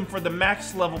save them for the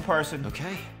max level person.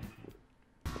 Okay.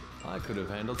 I could have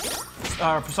handled.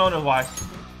 Persona wise.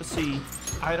 Let's see.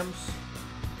 Items.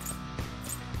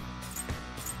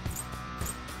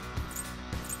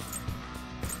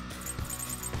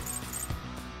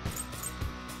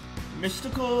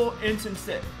 Mystical incense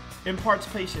that imparts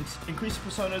patience. Increase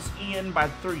Persona's EN by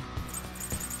 3.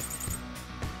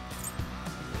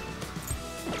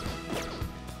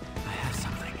 I have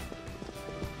something.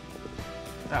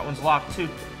 That one's locked too.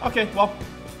 Okay, well,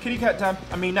 kitty cat time.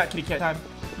 I mean, not kitty cat time.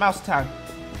 Mouse time.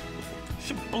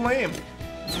 Shablam.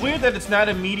 It's weird that it's not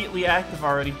immediately active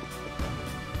already.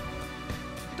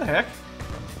 What the heck?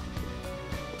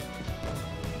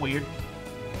 Weird.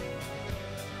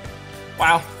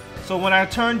 Wow. So when I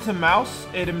turned to mouse,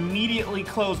 it immediately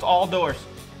closed all doors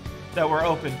that were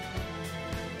open.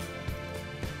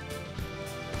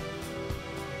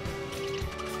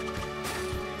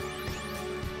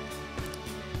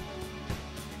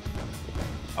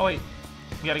 Oh wait,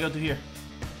 we gotta go through here.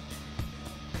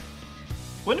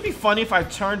 Wouldn't it be funny if I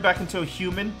turned back into a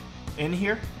human in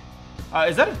here?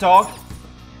 Is that a dog?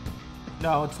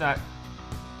 No, it's not.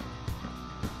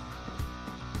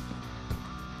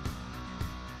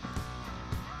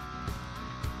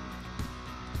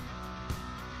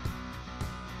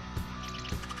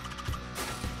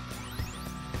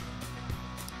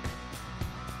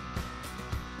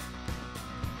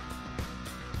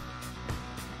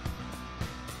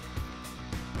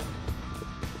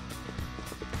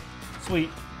 Sweet.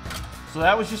 So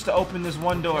that was just to open this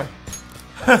one door.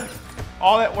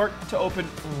 All that work to open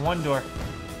one door.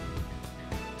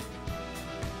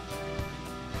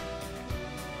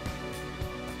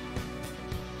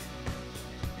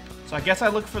 So I guess I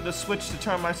look for the switch to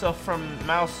turn myself from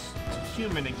mouse to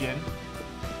human again.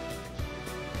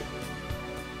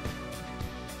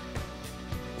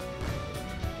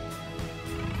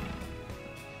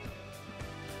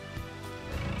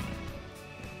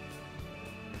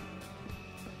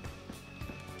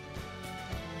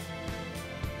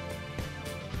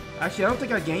 Actually, I don't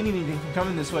think I gained anything from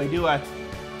coming this way, do I?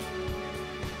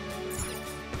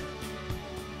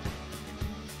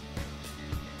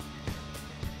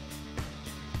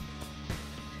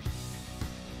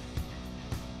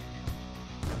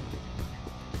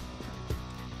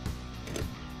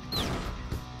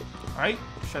 Alright,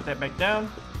 shut that back down.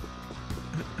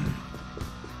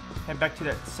 Head back to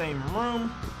that same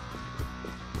room.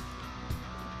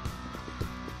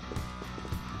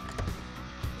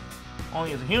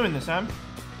 Only as a human this time.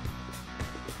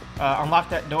 Unlock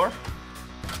that door.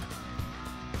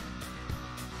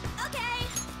 Okay.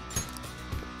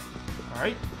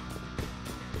 Alright.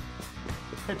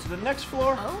 Head to the next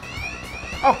floor. Oh?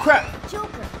 Oh crap!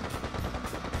 Joker.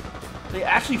 They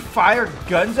actually fire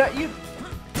guns at you?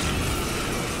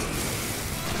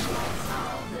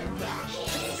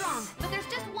 It's strong, but there's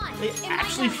just one. They It might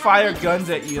actually not have fire weakness. guns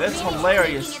at you. That's Maybe it's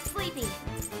hilarious. making it sleepy.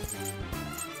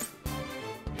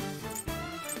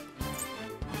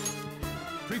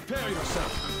 Prepare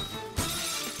yourself.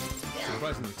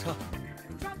 Surprisingly tough.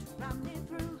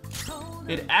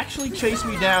 It actually chased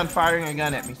me down firing a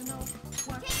gun at me.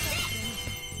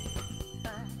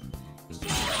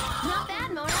 Not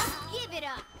bad, Mona. Give it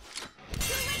up.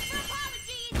 Too late for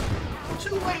apologies.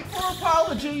 Too late for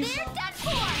apologies. They're done for.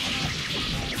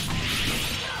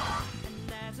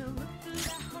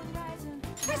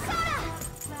 Persona!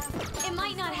 It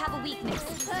might not have a weakness.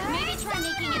 Maybe try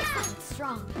making it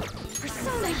strong.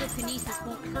 Persona Psychokinesis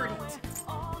won't hurt it.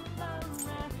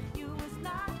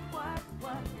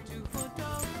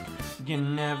 You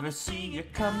never see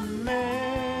it coming.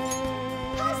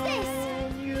 How's this?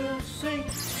 You see.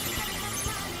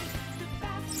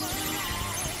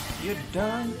 You're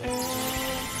done.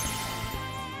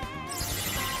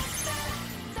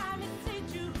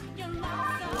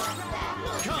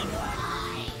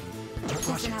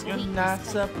 Doesn't have a You're weakness. not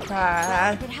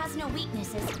surprised. If it has no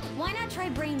weaknesses, why not try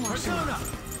brainwashing?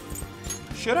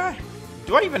 Should I?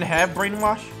 Do I even have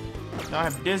brainwash? No, I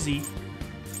have dizzy.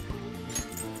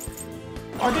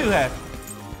 I do have.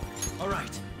 All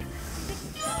right,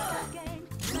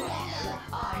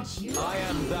 I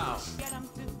am thou.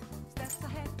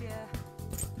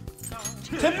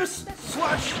 Tempest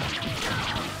Slash!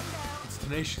 It's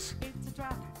tenacious.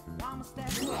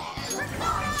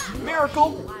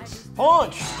 Miracle!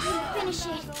 Punch! Finish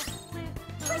it.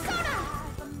 Persona!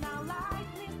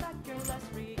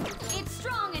 It's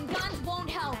strong and guns won't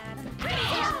help.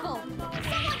 Careful.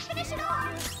 Someone finish it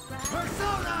off!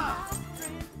 Persona!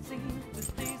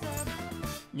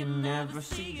 You never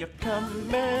see you coming.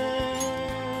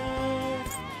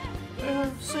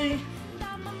 Never see.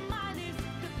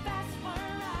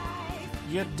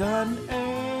 You're done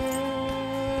and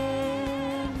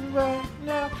right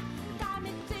now.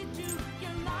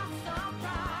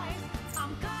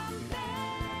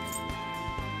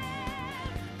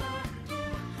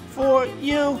 For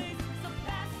you.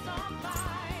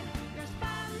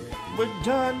 We're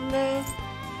done and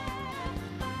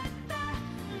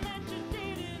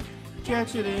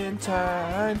catch it in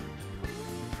time.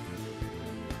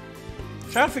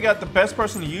 Trying to figure out the best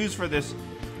person to use for this.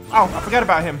 Oh, I forgot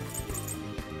about him.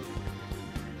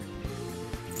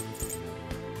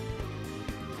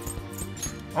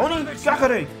 Oni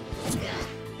Gakare!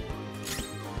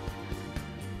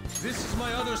 This is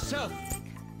my other self.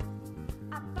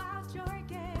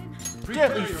 Deadly Prepare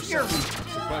Fury! yourself.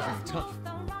 Surprisingly tough.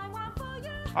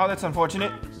 Oh, that's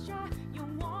unfortunate.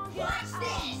 Watch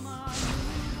this!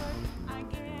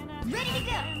 Ready to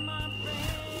go!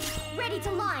 Ready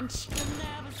to launch!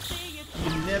 You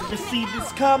never see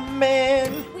this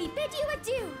coming. We bid you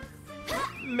adieu!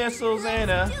 Missiles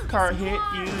and a car hit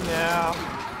you now.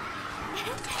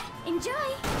 Enjoy!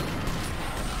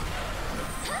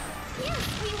 Yes,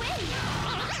 we win!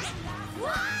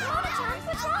 Mona-chan,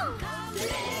 what's wrong?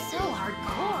 So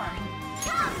hardcore!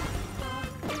 Come!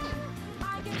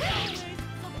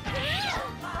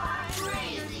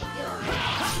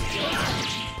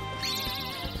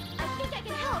 I think I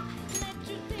can help.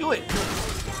 Do it.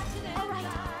 Alright,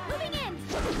 moving in.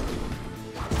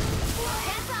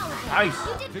 That's all of it. Nice.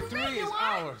 You did Victory great, is Noir.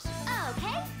 ours.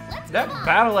 Okay, let's That move on.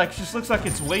 battle axe just looks like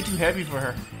it's way too heavy for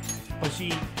her. But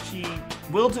she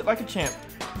wields it like a champ.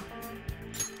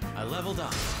 I leveled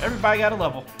up. Everybody got a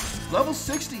level. Level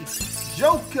 60.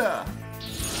 Joker.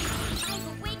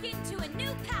 I've awakened to a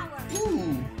new power.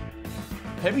 Ooh.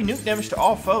 Heavy nuke damage to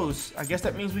all foes. I guess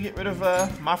that means we get rid of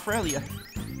Mafrelia.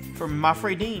 From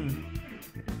Mafredine.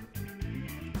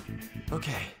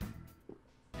 Okay.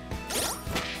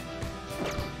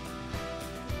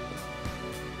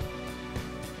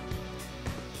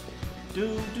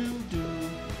 Do.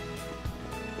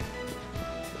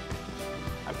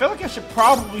 I feel like I should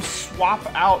probably swap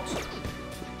out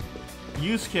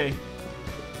Yusuke.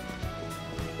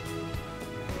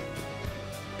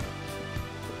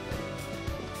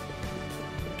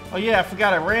 Oh yeah, I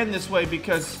forgot I ran this way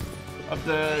because of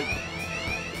the...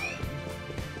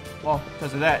 Well,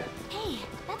 because of that. Hey,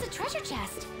 that's a treasure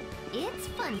chest. It's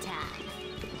fun time.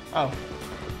 Oh.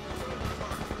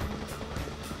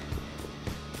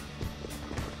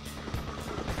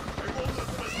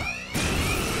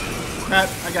 Crap,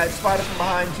 I got spotted from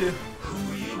behind too.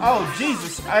 Oh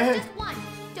Jesus, Just one.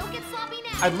 Don't get sloppy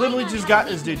now. I literally just got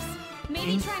this dude.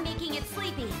 Maybe try making it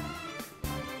sleepy.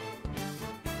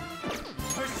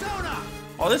 Persona!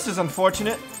 Oh, this is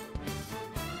unfortunate.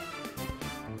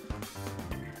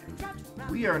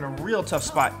 We are in a real tough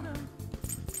spot.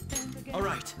 All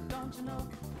right.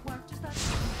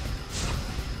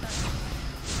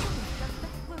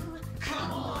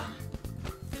 Come on.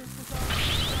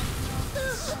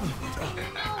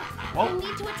 Whoa. You'll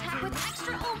need to attack with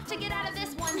extra oomph to get out of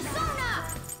this one. Persona!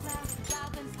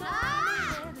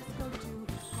 Ah!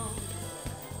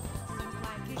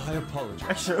 I apologize.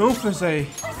 Extra oomph is a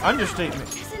understatement.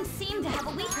 Doesn't seem to have a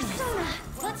weakness. Persona!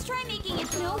 Let's try making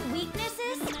it no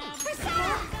weaknesses.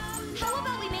 Persona! How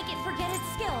about we make it forget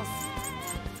its skills?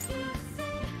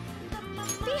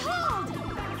 Behold!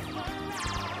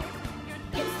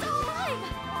 It's still alive!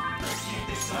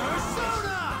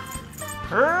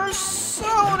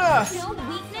 Persona! No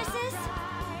weaknesses?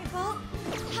 Well,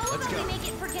 how about we make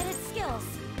it forget its skills?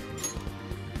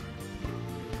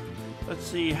 Let's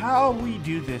see how we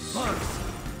do this.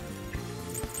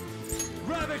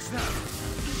 Ravage them!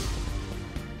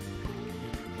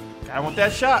 I want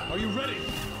that shot. Are you ready?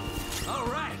 All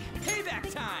right.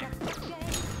 Payback time.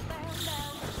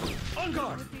 On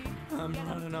guard! I'm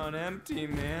running on empty,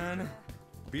 man.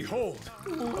 Behold,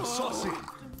 a saucy,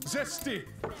 zesty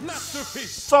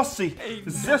masterpiece! Saucy, Ain't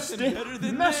nothing better zesty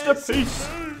than masterpiece.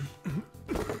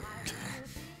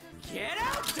 Get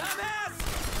out, dumbass!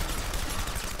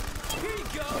 Here you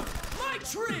go. My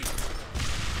treat.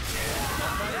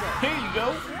 Here you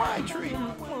go, my treat.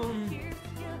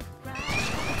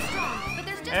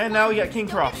 And now we got King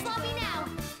Cross. Sloppy now.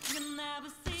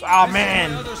 Oh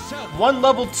man, one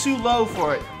level too low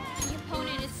for it. The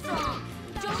opponent is strong.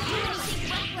 Don't do anything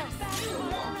reckless.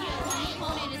 The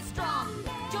opponent is strong.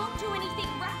 Don't do anything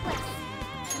reckless.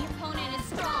 The opponent is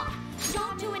strong.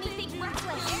 Don't do anything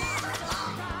reckless.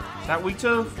 Is that weak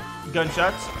to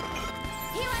gunshots?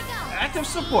 Here I go. Active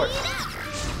support.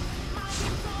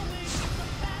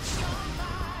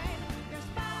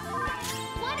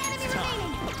 One enemy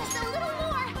remaining. Just a little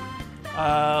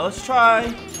more. Let's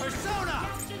try. Persona!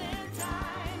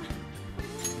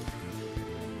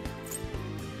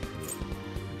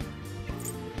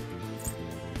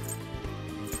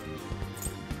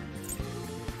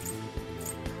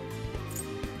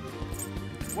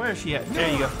 Where is she at?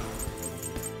 There you go.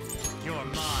 You're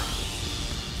mine.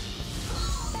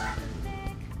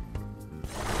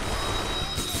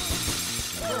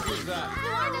 What was that?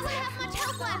 Noir doesn't have much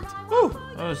health left. Woo!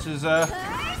 Oh, this is Persona!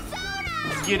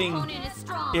 getting The opponent is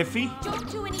strong. iffy. Don't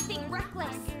do anything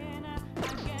reckless.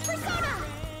 Persona!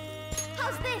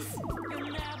 How's this?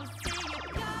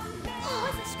 Oh,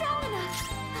 isn't strong enough.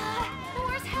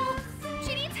 Noir's health.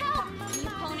 She needs help. The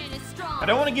opponent is strong. I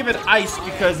don't want to give it ice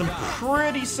because I'm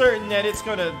pretty certain that it's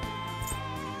gonna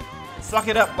suck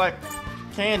it up like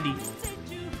candy.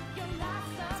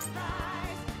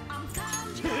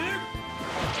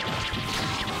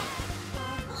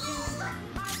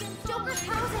 Joker's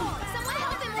housing. Someone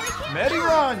help him or he can't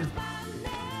Mediron!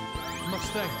 Much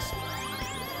thanks.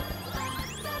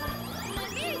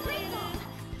 I'm very grateful.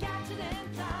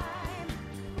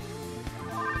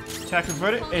 Attack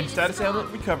converted and status ailment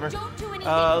recover. Don't do anything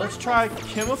Let's try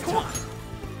chemical.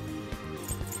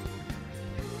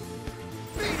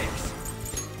 Phoenix!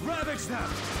 Ravage them!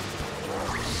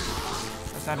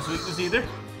 That's not his weakness either.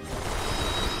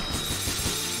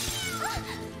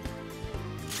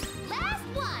 Last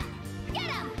one. Get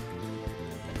him.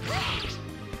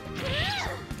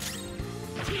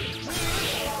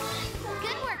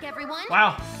 Good work, everyone.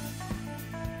 Wow.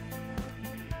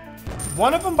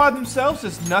 One of them by themselves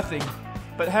is nothing,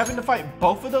 but having to fight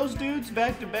both of those dudes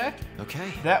back to back,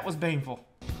 Okay. that was painful.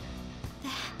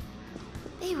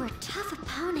 They were tough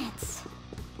opponents.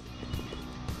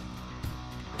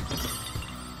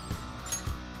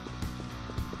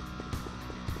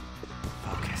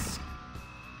 Focus.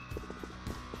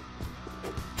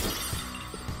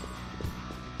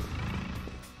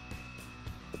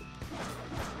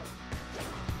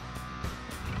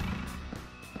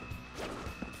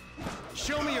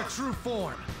 Show me your true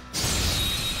form.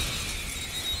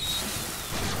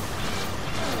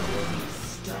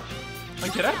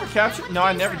 Like, did I ever capture? No,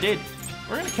 I never did.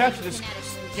 We're gonna capture this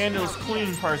scandalous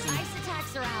queen person. Ice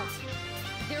attacks are out.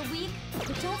 They're weak,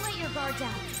 but don't let your guard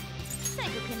down.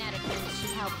 Psychokinetic moves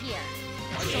should help here.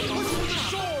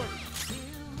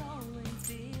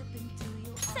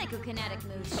 Psychokinetic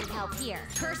moves should help here.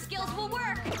 Her skills will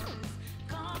work.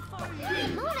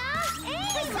 Luna!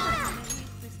 Persona!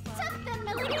 Tough them,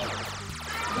 milady!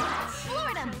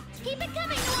 Floored 'em. Keep it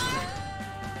coming, Noir!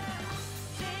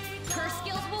 Her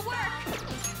skills will work.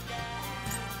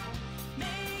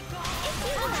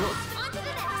 On to the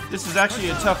next. This is actually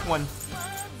a tough one.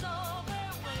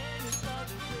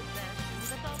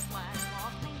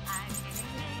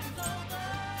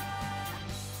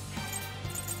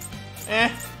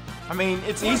 I mean,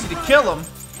 it's easy to kill them.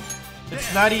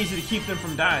 It's not easy to keep them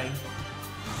from dying.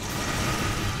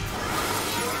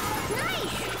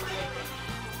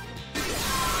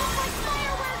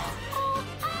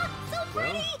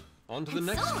 Well, on to the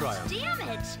next trial.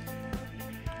 Damage.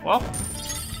 Well,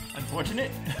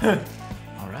 unfortunate.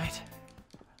 All right.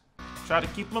 Try to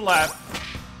keep them alive.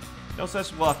 No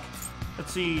such luck.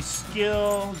 Let's see.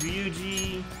 Skill,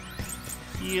 Ryuji,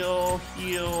 heal,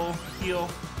 heal, heal.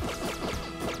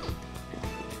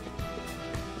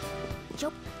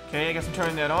 Okay, I guess I'm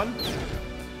turning that on.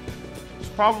 It's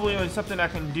probably only something I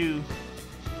can do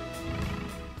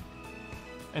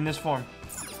in this form.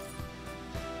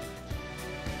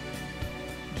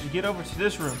 You get over to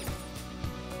this room.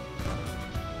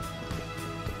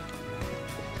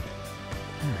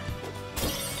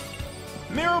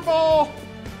 Mirror ball!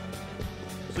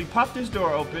 So we pop this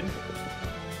door open.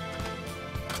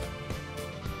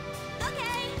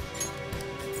 Okay.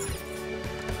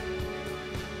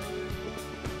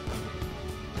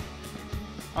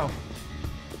 Oh.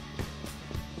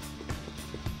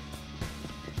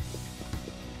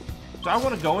 So I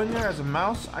want to go in there as a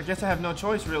mouse? I guess I have no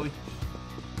choice, really.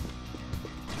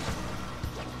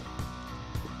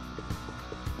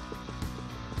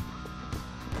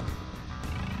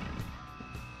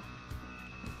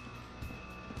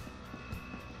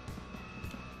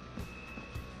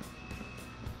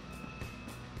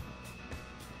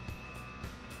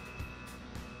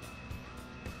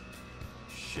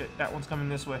 shit, that one's coming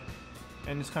this way.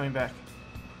 And it's coming back.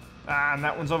 Ah, and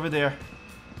that one's over there.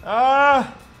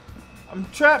 Ah! I'm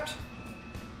trapped!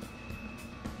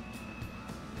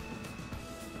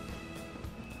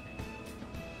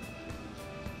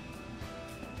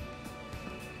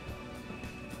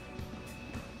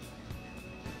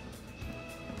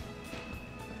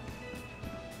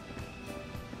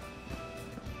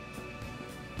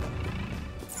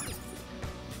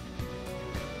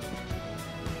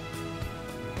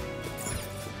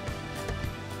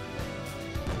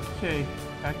 Okay,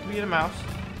 activate a mouse.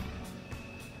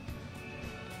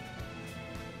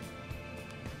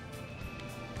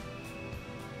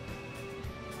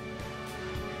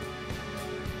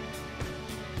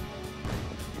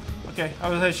 Okay,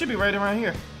 it should be right around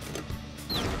here.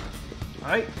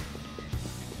 Alright.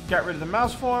 Got rid of the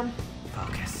mouse form.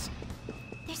 Focus.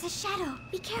 There's a shadow.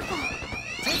 Be careful.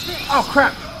 Oh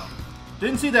crap!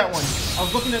 Didn't see that one. I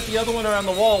was looking at the other one around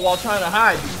the wall while trying to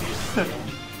hide.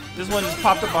 This one just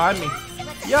popped up behind me.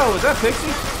 Yo, is that Pixie?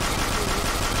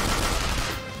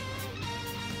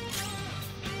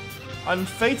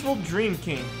 Unfaithful Dream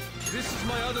King. This is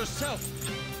my other self.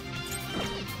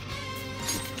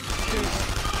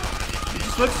 It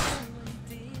just looks...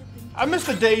 I miss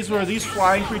the days where these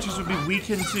flying creatures would be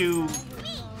weakened to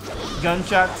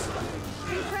gunshots.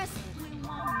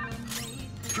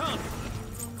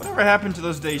 Whatever happened to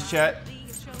those days, chat?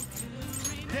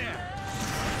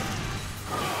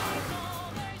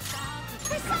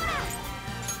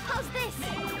 How's this?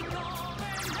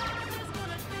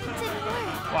 Didn't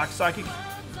work. Black Psychic.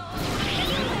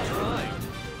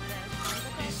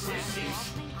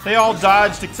 They all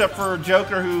dodged except for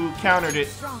Joker, who countered it.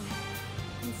 Strong.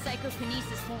 And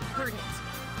psychokinesis won't hurt it.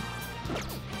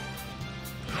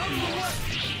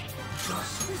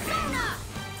 Persona!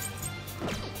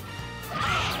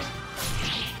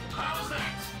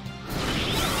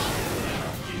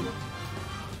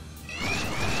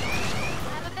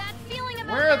 Have a bad feeling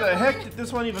about Where the heck did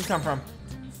this one even come from?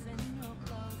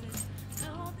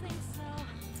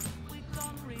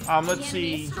 Let's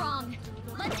see. Strong.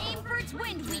 Let's aim for its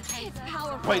wind weak. It's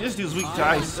powerful. Wait, this dude's weak to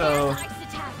ice, so Ice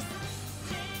attacks.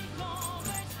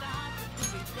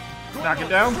 knock it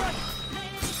down. You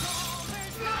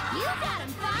got him,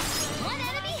 Fox. One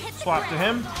enemy hit the Swap to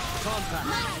him. Monster,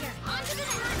 onto the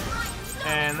front.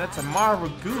 And that's a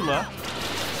Maragula. Luna,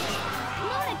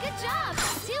 good job.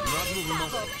 Two enemies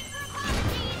tackled.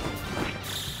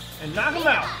 And knock him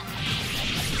out.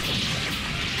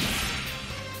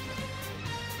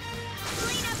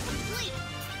 Cleanup complete.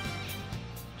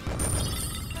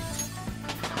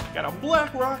 Got a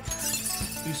Black Rock.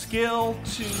 You skill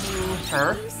to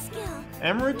her.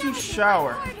 Emerald to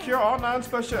Shower. Cure all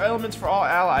non-special elements for all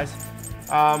allies.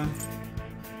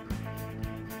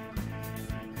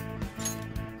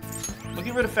 We'll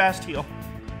get rid of Fast Heal.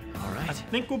 Alright. I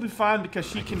think we'll be fine because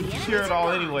she can cure it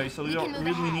all anyway, so we don't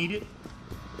really need it.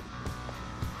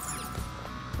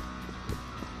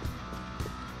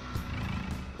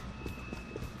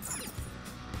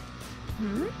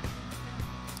 Hmm?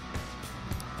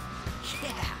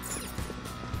 Yeah.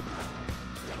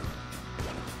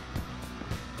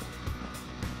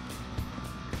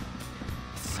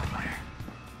 Somewhere.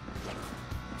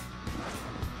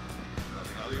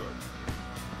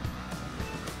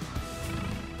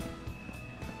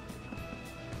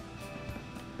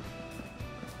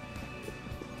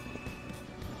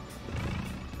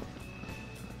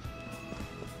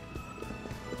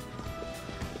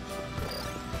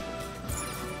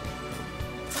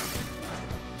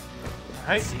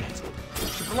 Alright.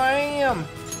 Shablam!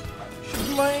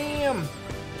 Shablam!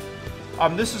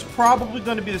 This is probably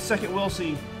going to be the second we'll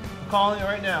see. I'm calling it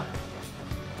right now.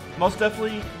 Most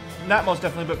definitely, not most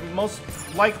definitely, but most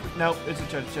likely. No, it's a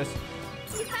chest.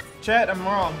 Chat, I'm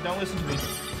wrong. Don't listen to me.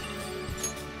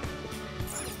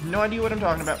 No idea what I'm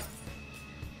talking about.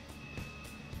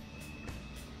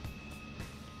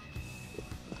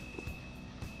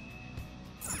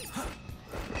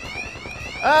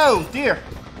 Oh, dear.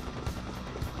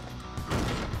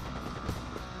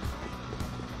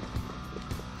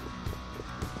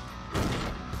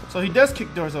 So he does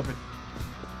kick doors open.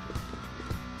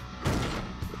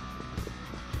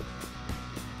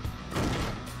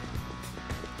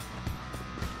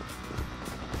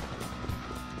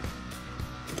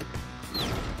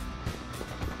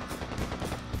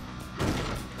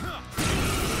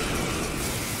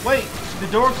 Wait, the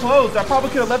door closed. I probably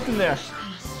could have left him there. It's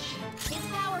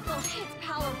powerful. It's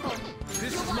powerful.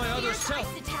 This is my other self.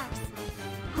 Ice attacks.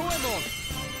 Goemon!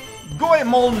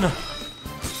 Goemon! You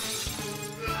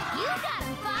got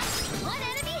him, Fox. One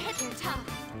enemy hit their top.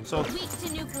 So, Weak to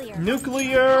nuclear.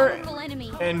 nuclear Powerful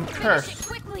enemy. and Finish curse. it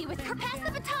quickly. with her. Pass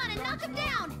the baton and knock him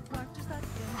down.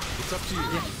 It's up to you.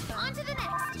 Right, on to the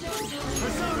next.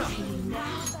 Persona!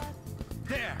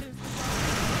 There!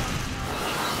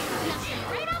 Knock them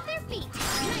right off their feet.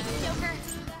 Nice, Joker.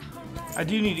 I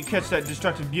do need to catch that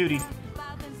destructive beauty.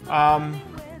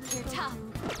 They're tough,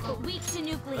 but weak to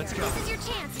nuclear. Let's go. This is your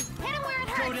chance. Hit him where it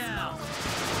hurts. Go down!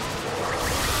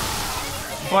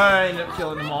 But I ended up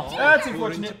killing them all. That's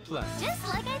unfortunate. Just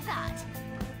like I thought.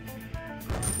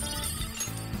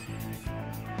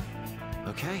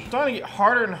 Okay. It's starting to get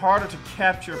harder and harder to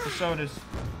capture personas.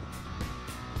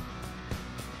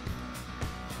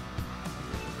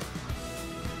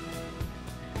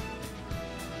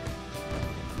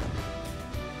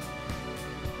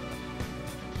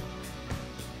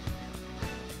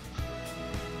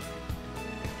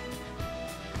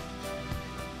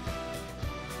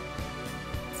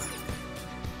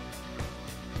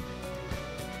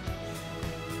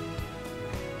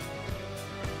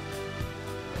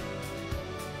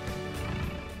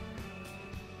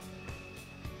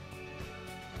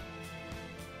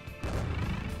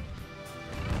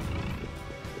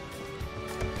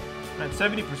 At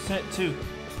 70% too.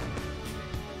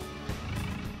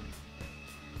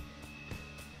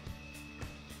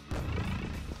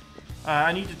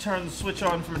 I need to turn the switch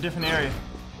on from a different area.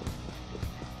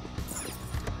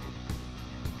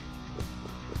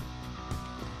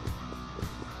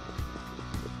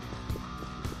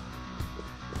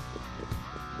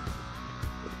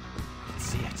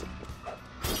 See it.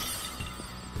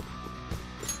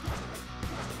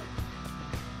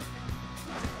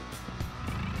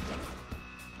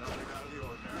 Nothing out of the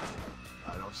ordinary. I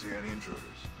don't see any intruders.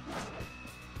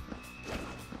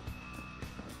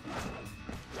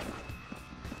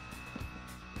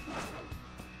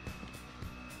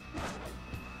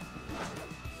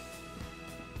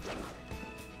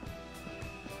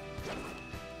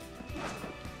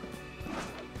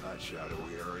 That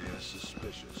shadowy area is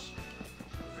suspicious.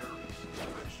 Very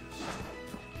suspicious.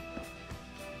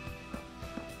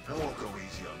 I won't go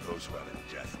easy on those who have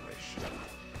a death wish.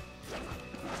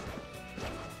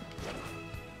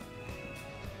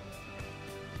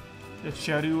 That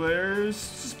shadow air is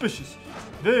suspicious.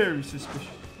 Very suspicious.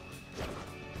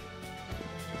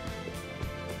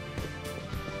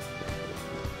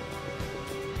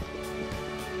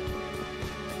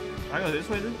 I go this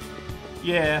way then?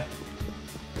 Yeah.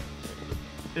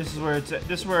 This is where it's at.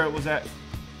 This is where it was at.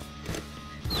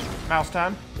 Mouse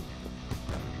time.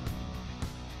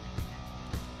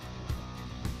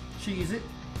 Cheese it.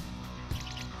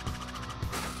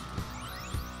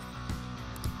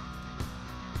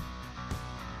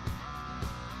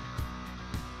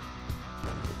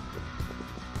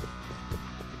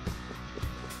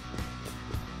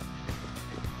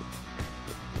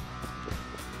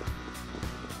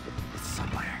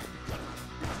 Somewhere.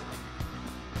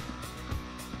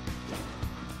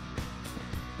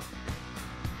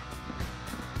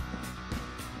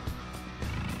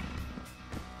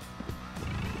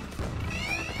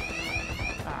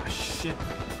 Ah, shit.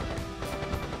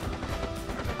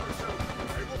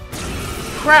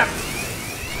 Crap!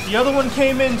 The other one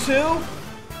came in too?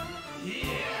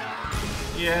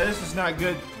 Yeah, this is not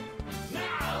good.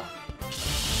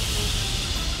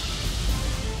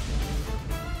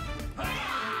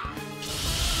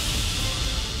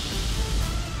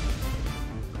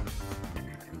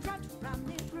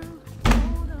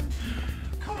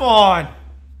 Come on!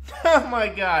 Oh my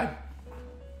god.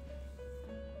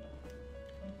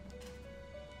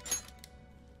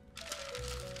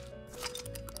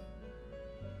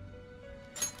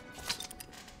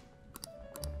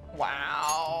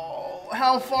 Wow.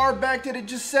 How far back did it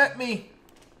just set me?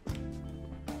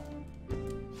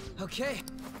 Okay.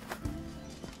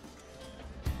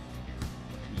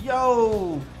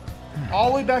 Yo. All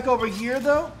the way back over here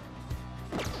though?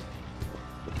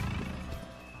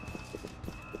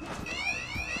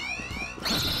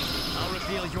 I'll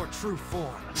reveal your true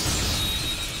form.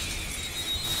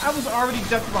 I was already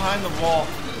ducked behind the wall.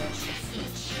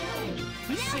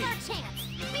 Now's our chance.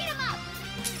 Beat him up.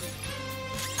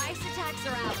 Ice attacks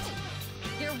are out.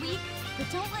 They're weak, but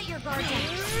don't let your guard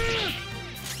down.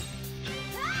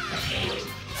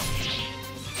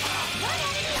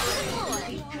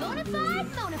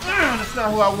 That's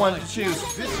not who I wanted to choose.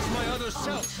 This is my other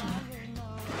self.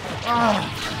 Ah.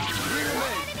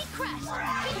 Enemy crushed.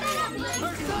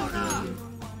 Keep that up.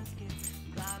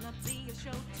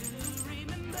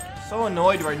 So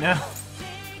annoyed right now.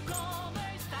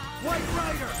 White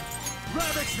Rider!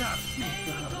 Ravage them!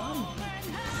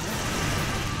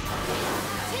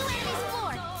 Two enemies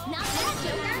floored. Not bad,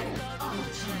 Joker.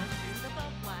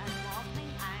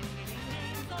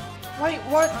 Wait,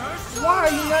 what? Why are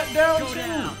you not down Go too?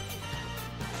 down.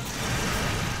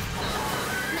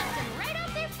 Knocked them right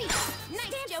off their feet.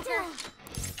 Nice, Joker.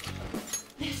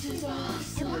 This is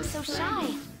awesome. You look so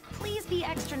shy. Please be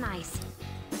extra nice.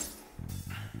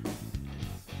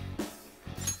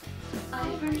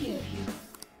 I forgive you.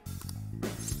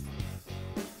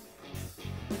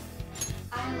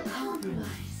 I'll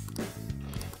compromise.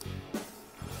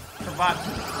 Provide.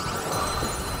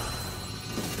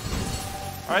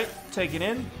 Alright, take it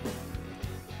in.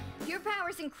 Your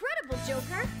power's incredible,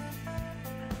 Joker.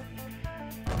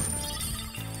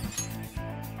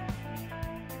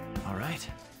 All right.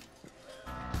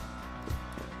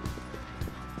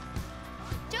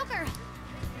 Joker.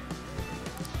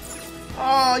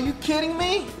 Oh, you kidding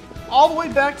me? All the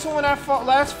way back to when I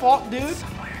last fought, dude?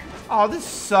 Oh, this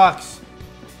sucks.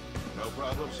 No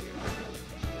problems here.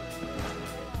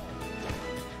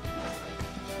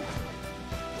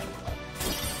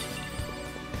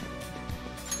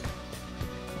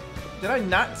 Did I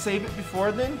not save it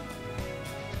before then?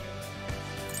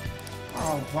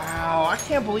 Oh, wow. I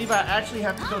can't believe I actually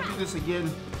have to go through this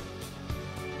again.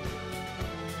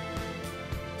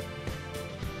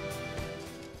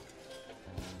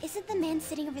 Isn't the man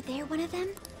sitting over there one of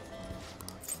them?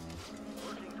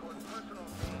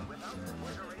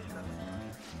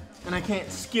 And I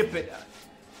can't skip it.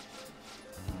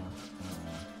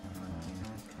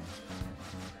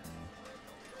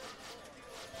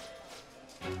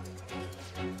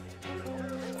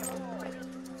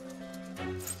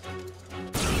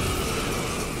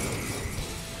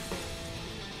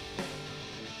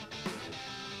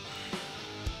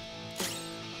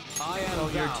 I am So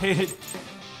thou. irritated.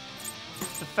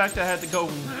 The fact that I had to go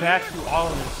back through all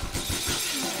of this.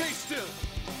 Stay still.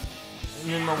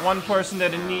 And then the one person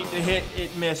that it needed to hit,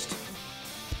 it missed.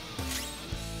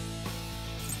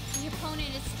 The opponent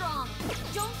is strong.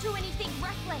 Don't do anything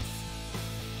reckless.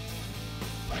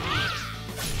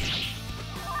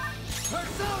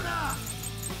 Persona!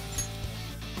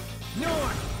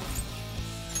 North!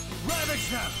 Ravage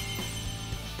them!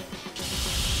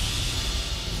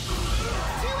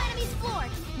 2 enemies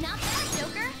floored. Not bad,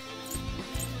 Joker.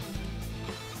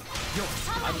 Yours.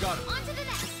 All right, I've got it. on to the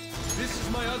next. This is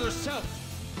my other self.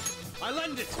 I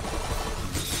lend it.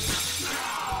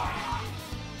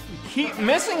 You keep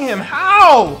missing him.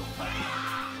 How?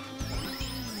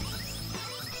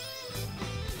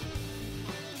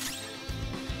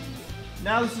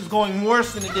 Now this is going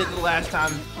worse than it did the last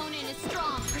time. The opponent is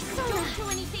strong. Don't do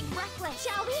anything reckless.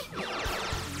 Shall we?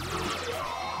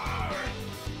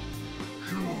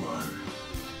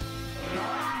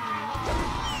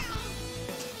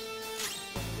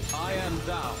 I am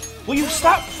thou. Will you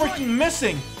stop freaking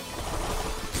missing?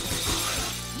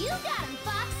 You got him,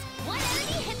 Fox. One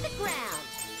enemy hit the ground.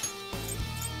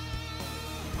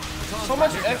 So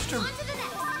much extra On to the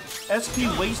next. SP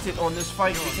wasted on this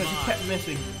fight because he kept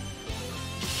missing.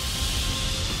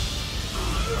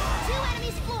 2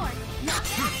 enemies floored. Not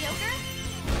bad, Joker.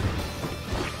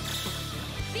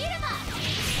 Beat him up.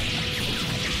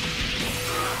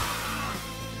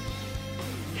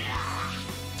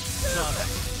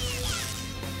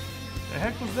 The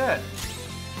heck was that?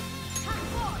 Top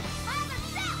 4. Other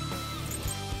self.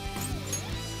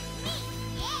 Me.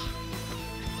 Yeah.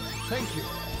 Thank you.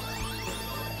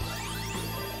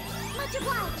 Much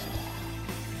obliged.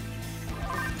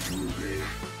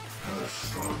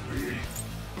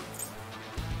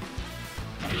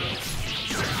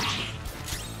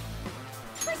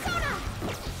 Persona!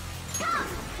 Come!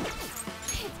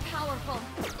 It's powerful.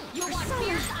 You'll want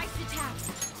fierce ice attacks.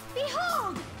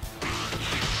 Behold!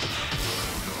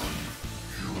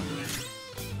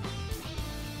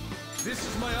 This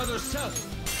is my other self.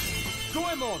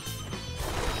 Goemon!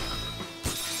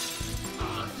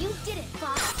 You did it,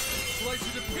 Fox. Slice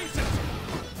you to pieces.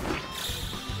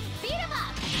 Beat him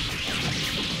up!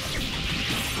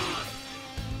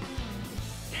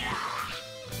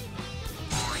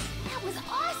 That was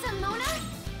awesome, Mona!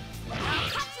 I'll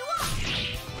cut you off!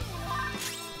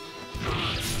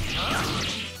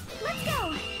 Let's go!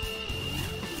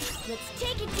 Let's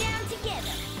take it down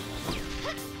together!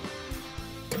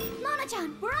 Mona-chan,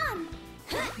 we're on!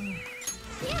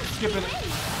 Skipping it.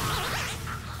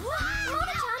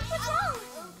 Mona-chan, what's wrong?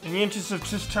 In the interest of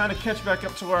just trying to catch back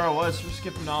up to where I was, we're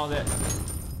skipping all that.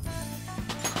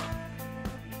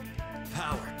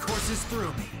 Power courses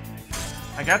through me.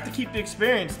 I got to keep the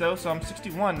experience though, so I'm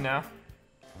 61 now.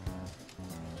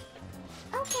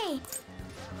 Okay.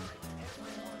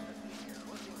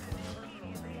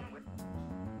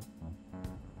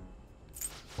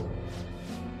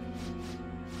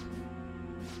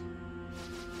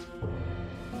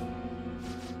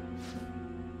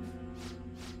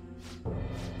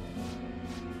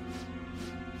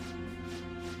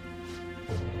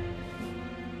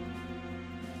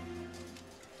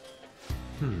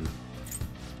 I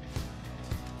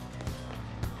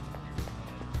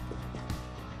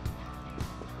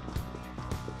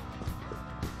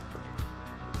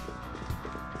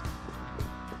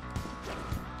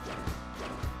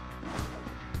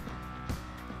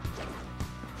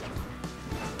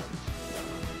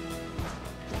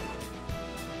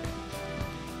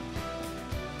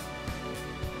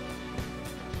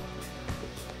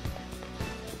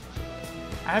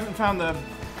haven't found the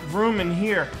room in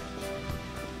here.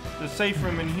 The safe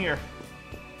room in here.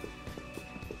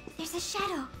 There's a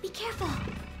shadow. Be careful.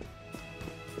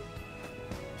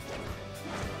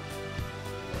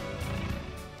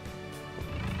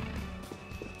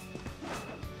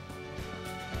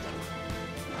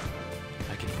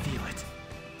 I can feel it.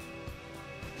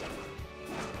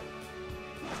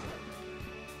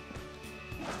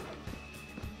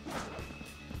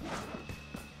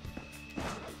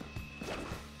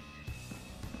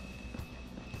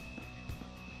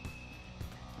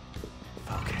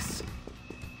 Focus.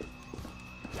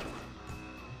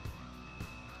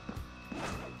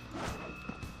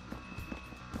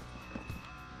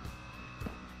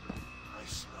 I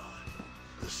smell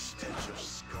it. The stench of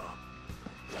scum.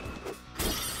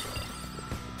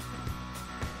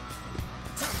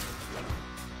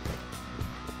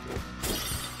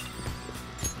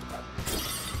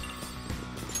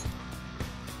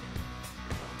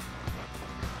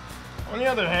 On the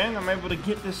other hand, I'm able to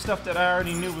get this stuff that I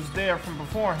already knew was there from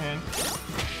beforehand.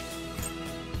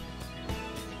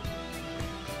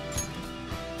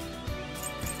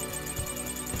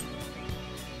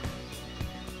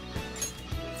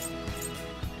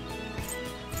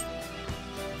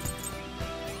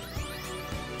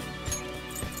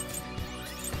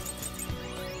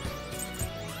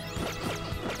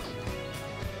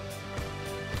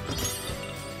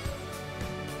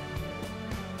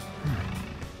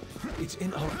 It's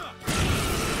in our...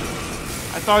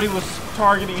 I thought he was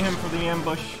targeting him for the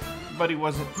ambush, but he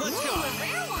wasn't. Let's go. A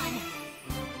rare one.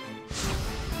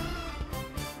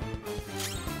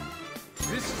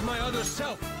 This is my other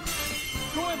self.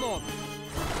 Goemon.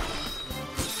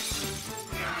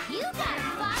 You got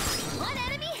him, Fox. One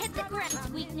enemy hit the ground. Its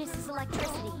weakness is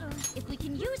electricity. If we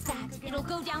can use that, it'll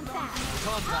go down fast.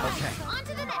 All right, Okay. on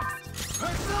to the next.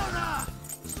 Persona!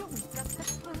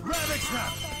 Rabbit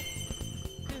trap!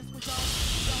 Nice.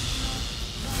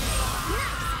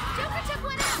 Joker took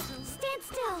one out. Stand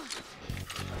still.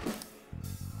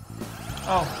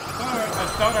 Oh, I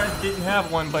thought I didn't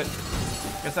have one, but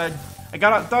I guess I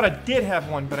thought I did have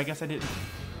one, but I guess I didn't.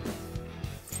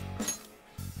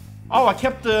 Oh, I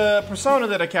kept the persona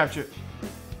that I captured.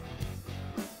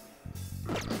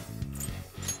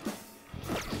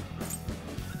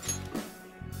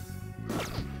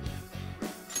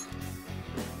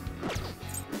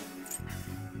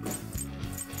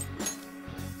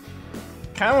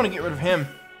 Kinda want to get rid of him.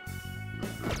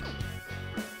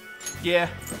 Yeah,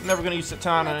 I'm never gonna use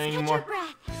Satana Let's anymore. catch your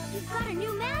breath. You've got a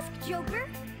new mask, Joker.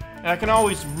 And I can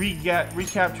always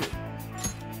recapture it.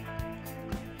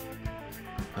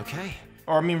 Okay.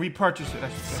 Or I mean repurchase it, I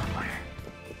should say.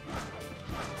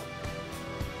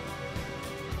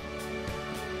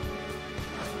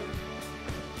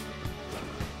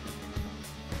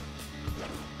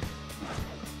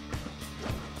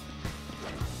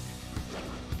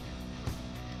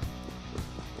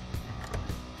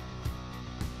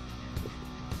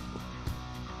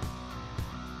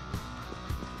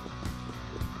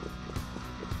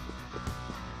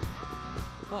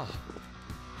 Oh,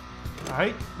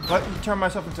 Alright, button to turn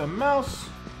myself into a mouse.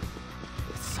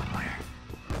 it's somewhere.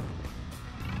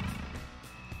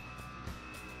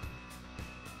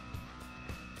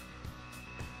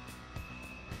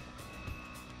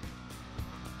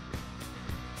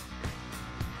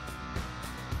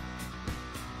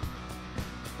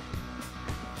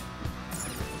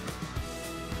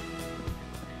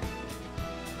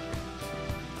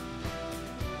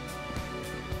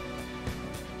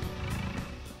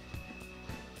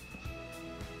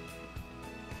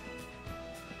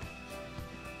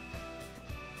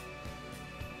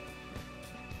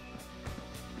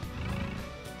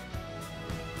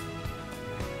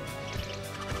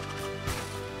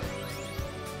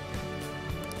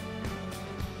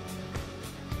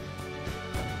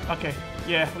 Okay,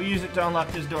 yeah, we'll use it to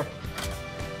unlock this door.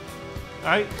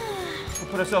 Alright, we'll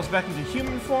put ourselves back into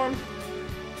human form.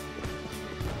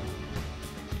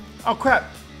 Oh crap!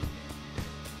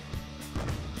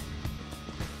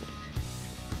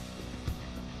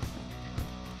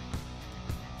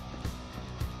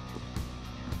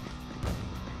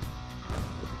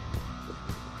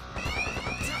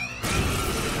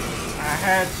 Ah.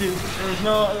 had to. There was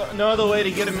no other way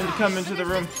to get him to come into the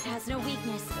room. Has no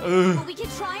weakness. Ugh. But we can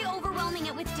try overwhelming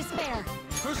it with despair.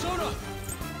 Persona!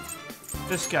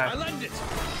 This guy. I lend it!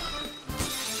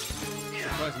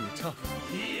 Surprisingly tough.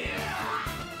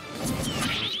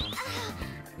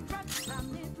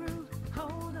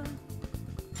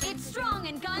 It's strong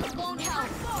and guns won't help.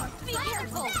 Be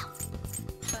careful.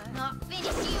 Not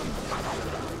finish you.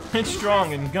 It's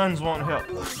strong and guns won't help.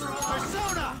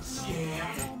 Persona!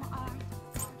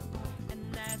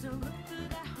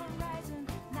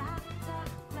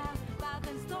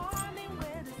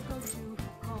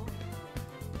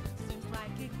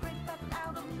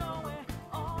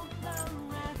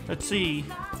 Let's see.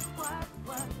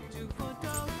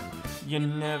 You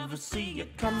never see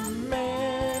it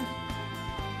coming.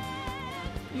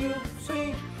 You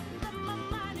see.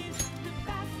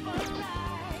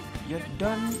 You're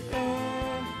done.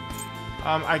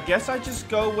 I guess I just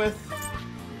go with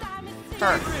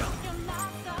her.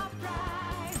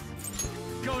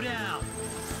 Go down.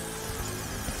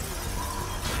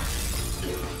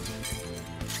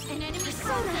 An enemy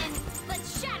comes in.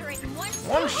 Let's shatter it in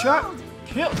One shot.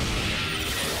 Kill.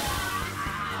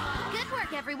 Good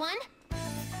work, everyone.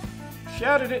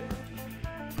 Shattered it.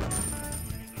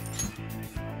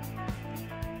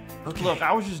 Okay. Look,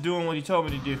 I was just doing what he told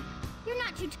me to do. You're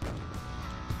not too.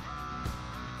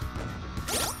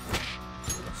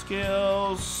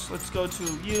 Skills. Let's go to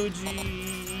UG.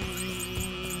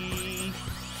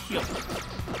 Heal.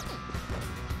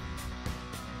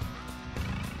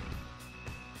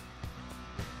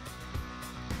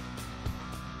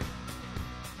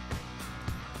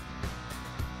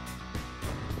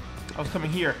 I was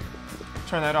coming here.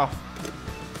 Turn that off.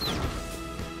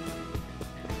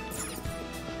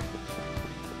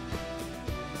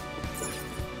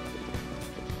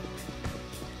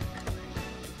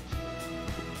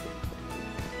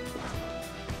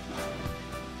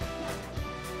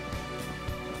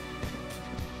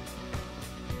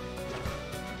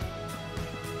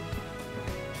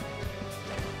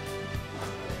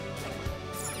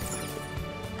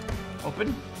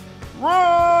 Open.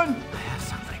 Run! I have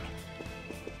something.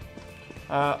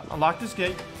 Unlock this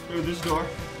gate through this door.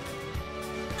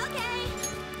 Okay.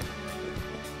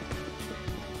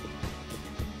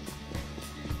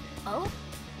 Oh?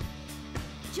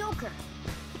 Joker.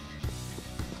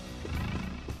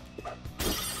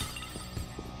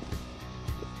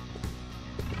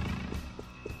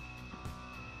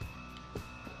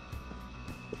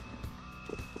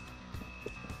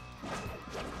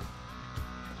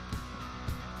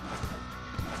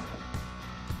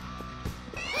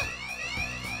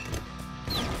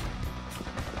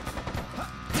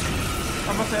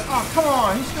 I'm gonna say, oh, come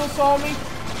on, he still saw me.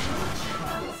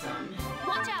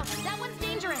 Watch out, that one's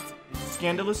dangerous.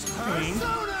 Scandalous queen.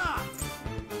 Persona!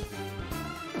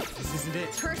 This isn't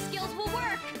it. Her skills will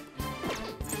work.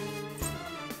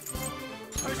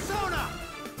 Persona!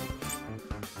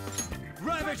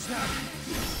 Ravage them!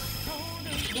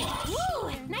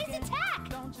 Woo! Nice attack!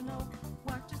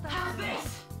 Have this!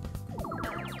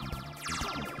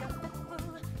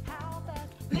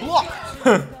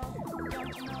 Blocked.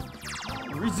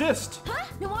 Resist. Huh?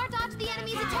 Noir dodged the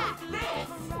enemy's attack.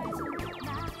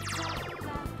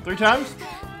 3 times.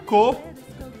 Cool.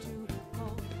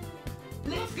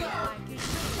 Let's go!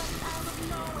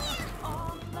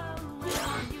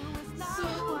 So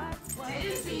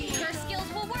dizzy! Her skills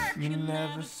will work. You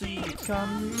never see it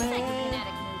coming.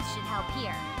 Psychokinetic moves should help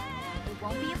here. It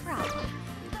won't be a problem.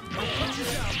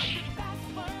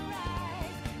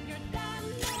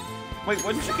 Wait,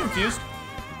 wasn't you confused?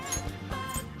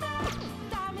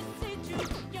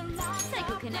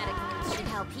 Psychokinetic moves should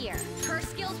help here. Her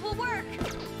skills will work.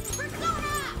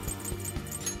 Persona!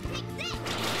 Take this!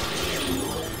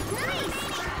 Nice!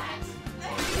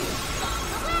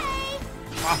 Away!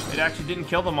 Ah, it actually didn't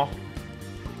kill them all.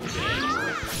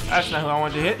 That's not who I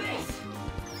wanted to hit.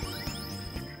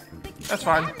 That's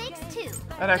fine. That makes 2.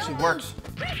 That actually works.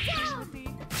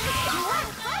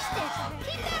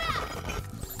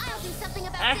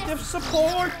 Active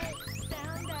support.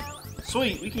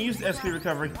 Sweet, we can use the SP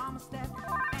recovery.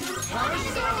 Just a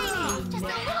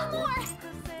little more.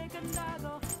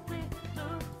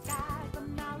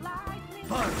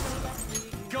 First,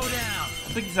 go down.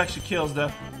 I think this actually kills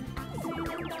though.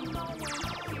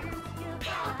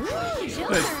 Ooh,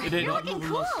 Joker, Good, it didn't. you're looking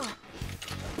cool.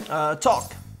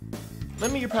 Talk.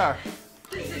 Lend me your power.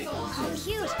 Oh,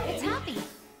 cute. It's happy.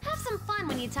 Have some fun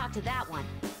when you talk to that one.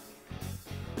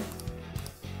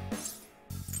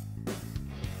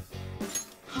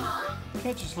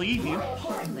 Can't just leave you.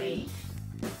 Importantly,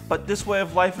 But this way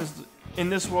of life is in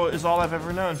this world is all I've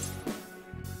ever known.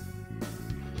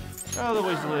 Other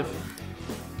ways to live.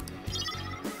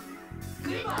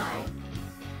 Goodbye.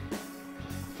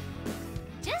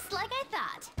 Just like I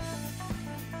thought.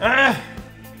 Ah!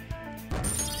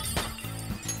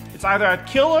 It's either I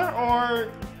kill her or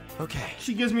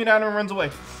she gives me an item and runs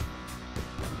away.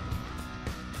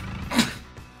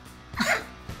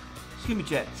 Excuse me,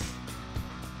 chat.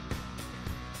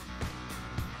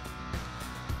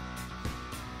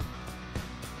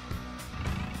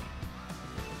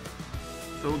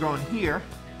 So we're going here.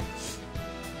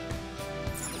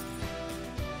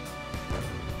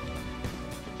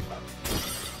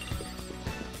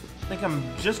 I think I'm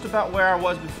just about where I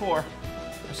was before.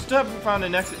 I still haven't found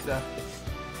an exit though.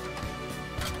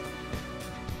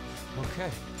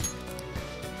 Okay.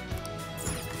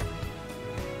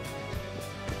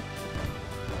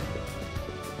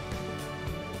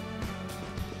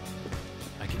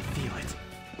 I can feel it.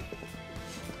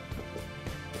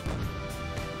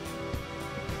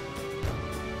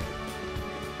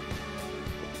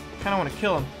 Kinda wanna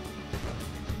kill him.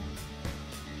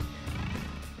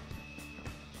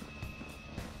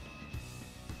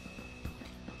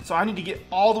 So I need to get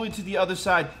all the way to the other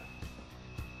side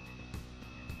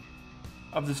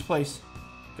of this place.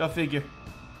 Go figure.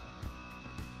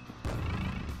 I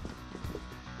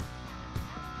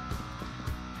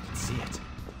can see it.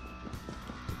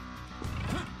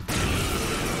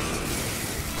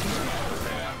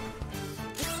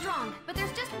 It's strong, but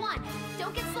there's just one.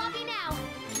 Don't get sloppy now.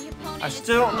 The opponent I is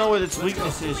still don't know strong. what its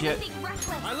weakness is yet. Think reckless.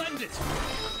 I lend it.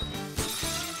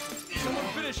 Someone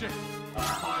finish it.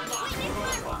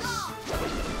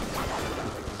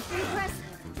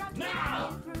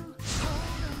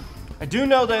 I do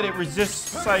know that it resists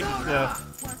psychic though.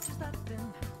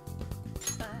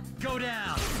 Go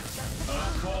down.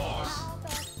 Of course.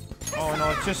 Oh, and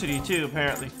electricity too,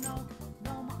 apparently.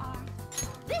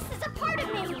 This is a part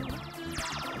of me.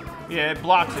 Yeah, it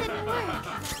blocks it.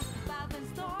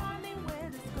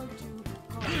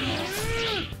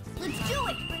 Let's do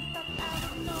it.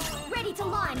 Ready to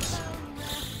launch.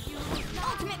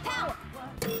 Ultimate power.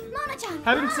 Mona-chan.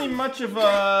 Haven't seen much of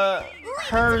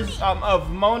hers, of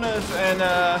Mona's and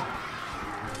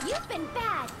You've been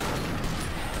bad.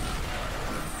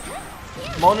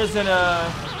 Mona's and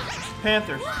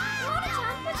Panthers.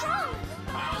 Mona-chan, what's wrong?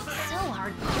 So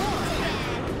hardcore.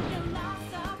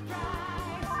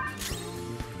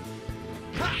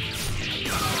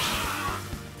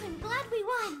 I'm glad we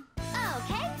won.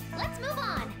 Okay, let's move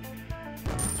on.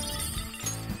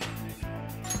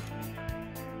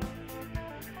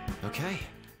 Okay.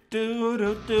 Do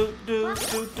do do do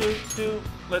do do do.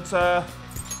 Let's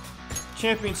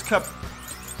Champions Cup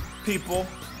people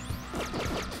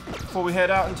before we head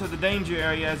out into the danger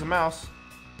area as a mouse.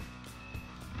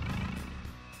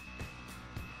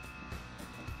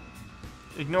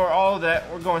 Ignore all of that.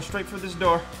 We're going straight for this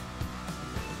door.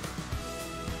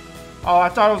 Oh, I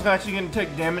thought I was actually going to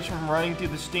take damage from running through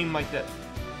the steam like that.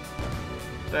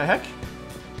 The heck?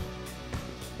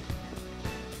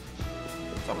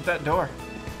 What's up with that door?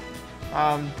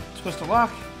 Twist the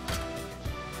lock.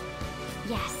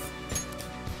 Yes.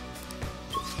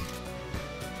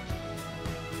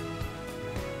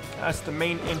 That's the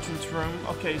main entrance room.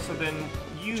 Okay, so then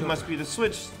you must be the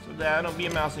switch so that I don't be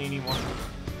a mouse anymore.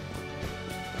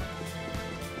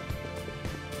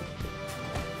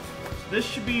 This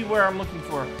should be where I'm looking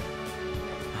for.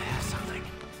 I have something.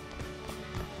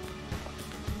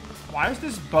 Why is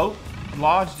this boat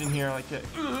lodged in here like that?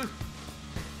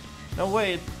 No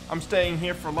way, I'm staying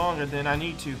here for longer than I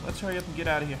need to. Let's hurry up and get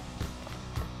out of here.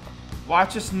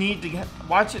 Watch us need to get,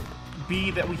 watch it be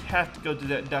that we have to go to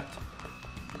that duct.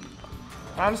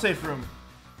 Found a safe room.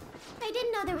 I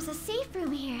didn't know there was a safe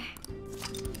room here.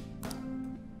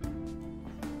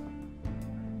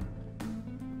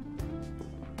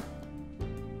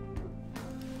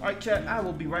 Alright, chat, I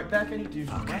will be right back. I need to use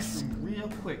the restroom real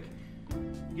quick.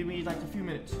 Give me like a few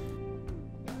minutes.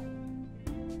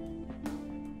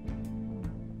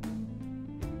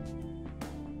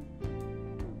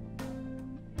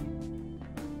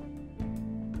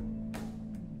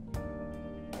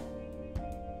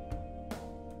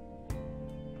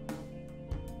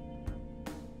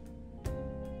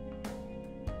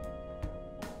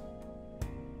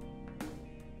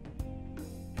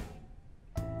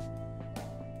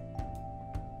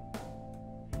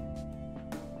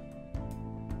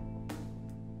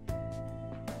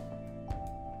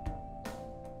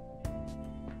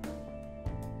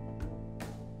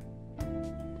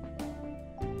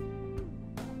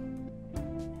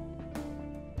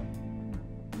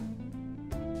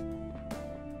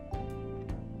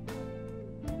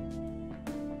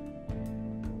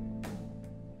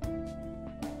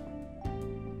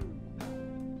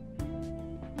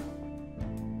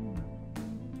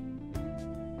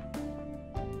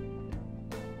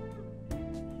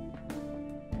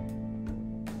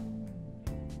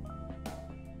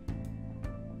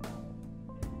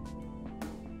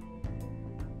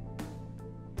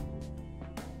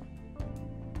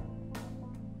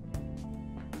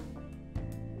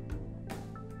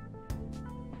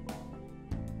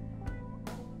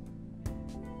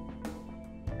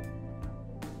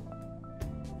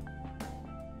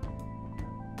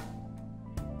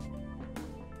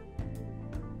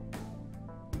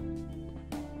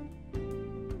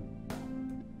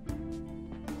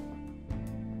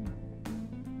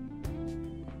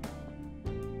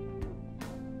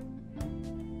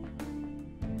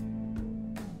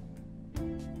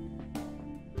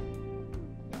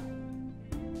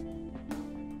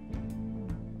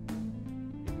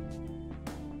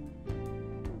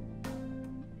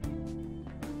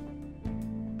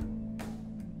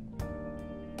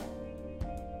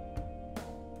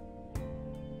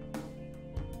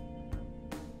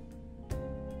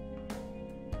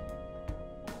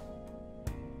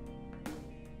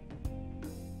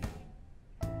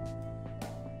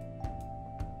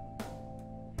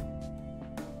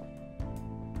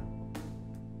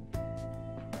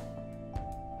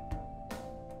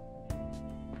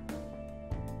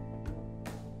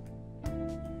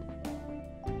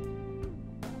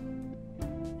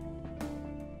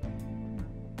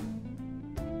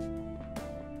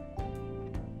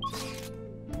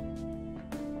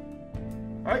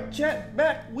 Alright, chat,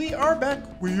 back. We are back.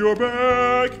 We are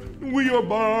back. We are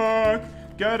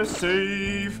back. Gotta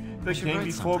save the game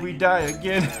before we die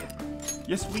again.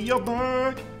 Yes, we are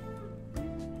back.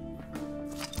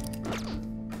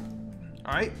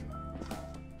 Alright.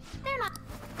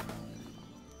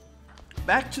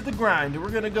 Back to the grind. We're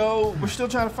gonna go. We're still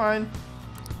trying to find.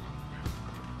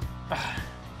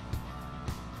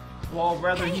 Well,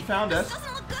 rather, he found us.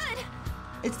 Doesn't look good.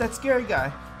 It's that scary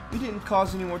guy. We didn't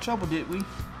cause any more trouble, did we?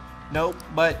 Nope,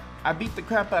 but I beat the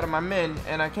crap out of my men,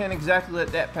 and I can't exactly let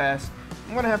that pass.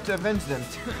 I'm gonna have to avenge them.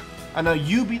 I know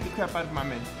you beat the crap out of my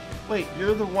men. Wait,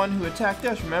 you're the one who attacked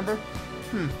us, remember?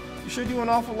 You sure do an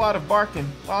awful lot of barking.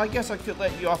 Well, I guess I could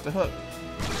let you off the hook.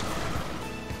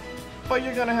 But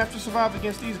you're gonna have to survive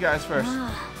against these guys first.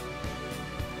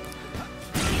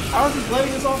 I was just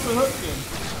letting us off the hook then.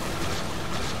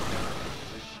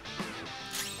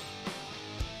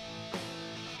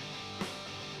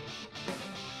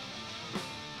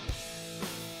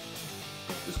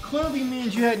 Clearly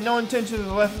means you had no intention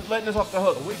of letting us off the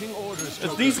hook. Awaiting orders.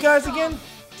 It's these guys again?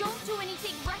 Don't do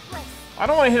anything reckless. I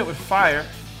don't want to hit it with fire.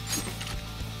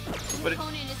 Your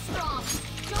opponent is strong.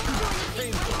 Don't do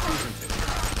anything reckless.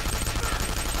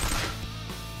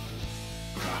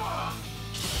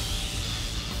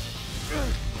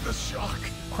 The shock.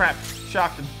 Crap,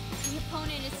 shocked him. The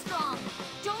opponent is strong.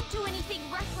 Don't do anything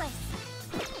reckless.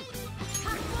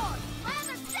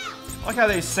 I like how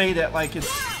they say that like it's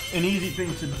an easy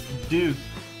thing to do.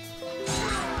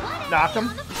 Knock him.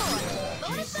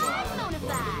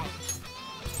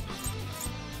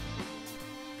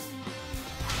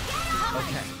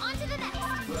 Okay. On to the next.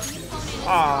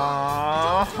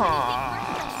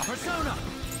 Persona.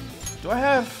 Do I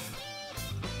have?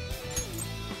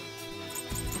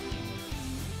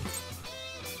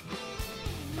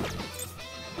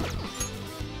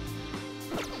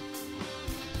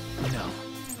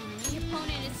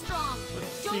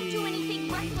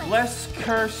 Less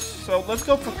curse, so let's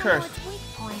go for curse.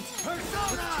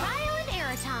 Trial and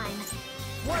error time.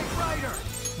 White Rider.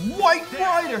 White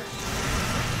Rider.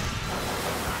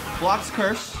 Blocks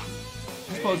curse.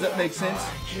 I suppose that makes sense.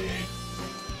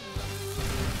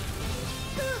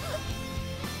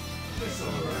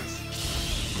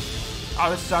 Oh,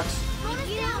 this sucks.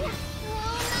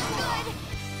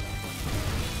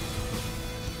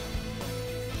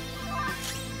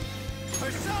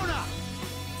 Persona.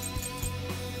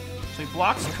 So he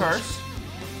blocks curse.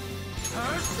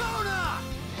 Persona.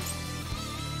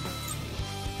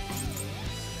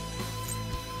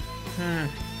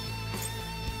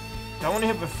 Don't want to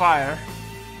hit with fire.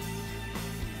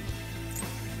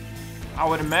 I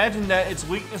would imagine that its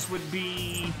weakness would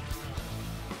be.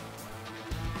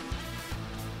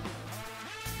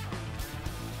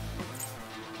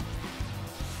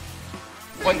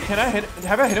 Wait, can I hit?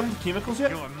 Have I hit him with chemicals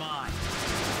yet? You're mine.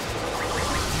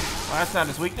 Well, that's not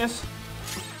his weakness.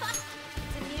 It's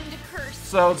immune to curse.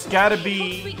 So it's gotta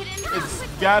be. It's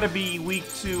gotta be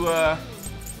weak to.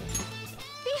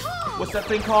 What's that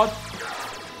thing called?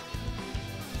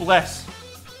 Bless.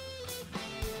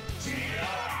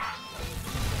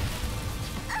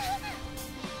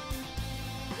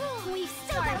 We've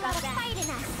still got a lot of fight in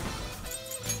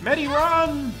us. Medi,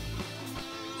 run!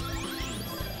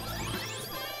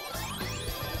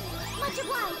 Much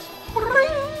obliged.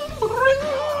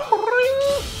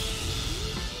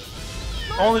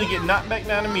 Only to get knocked back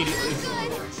down immediately.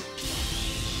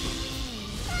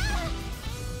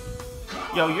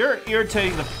 Yo, you're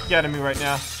irritating the f*** out of me right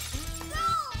now.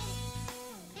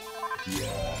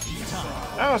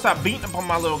 I gotta stop beating up on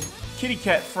my little kitty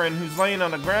cat friend who's laying on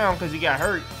the ground because he got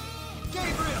hurt.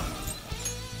 Gabriel.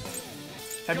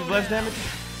 Heavy bless damage?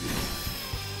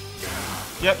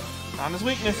 Yep, on his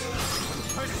weakness.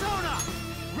 Persona.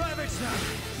 Ravage them.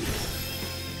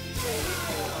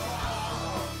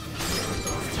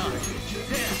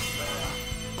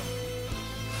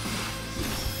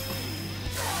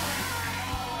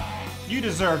 You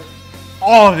deserve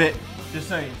all of it. Just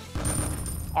saying.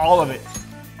 All of it.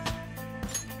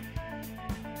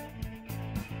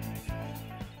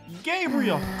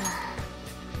 Gabriel!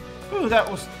 Ooh,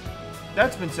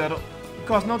 that's been settled. It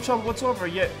caused no trouble whatsoever,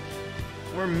 yet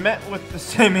we're met with the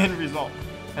same end result.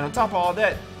 And on top of all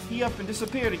that, he up and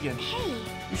disappeared again. Hey.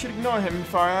 We should ignore him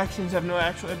if our actions have no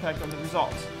actual impact on the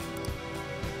results.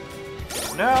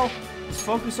 For now, let's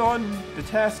focus on the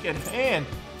task at hand.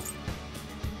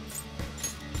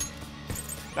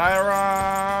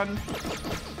 Diron!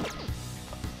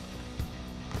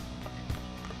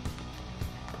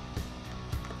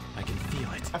 I can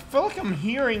feel it. I feel like I'm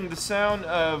hearing the sound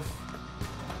of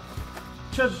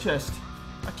treasure chest.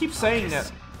 I keep saying that.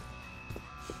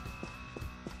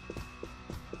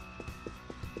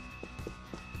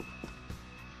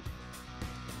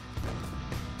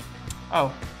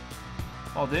 Oh.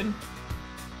 Well then.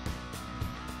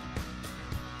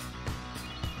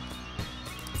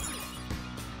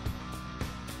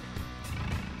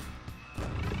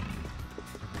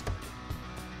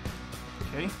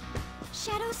 Okay.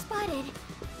 Shadow spotted.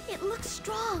 It looks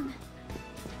strong.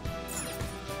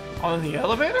 On the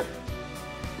elevator?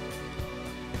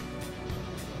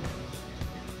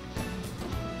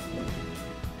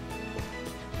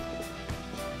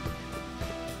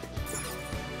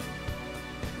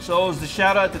 So is the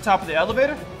shadow at the top of the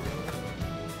elevator?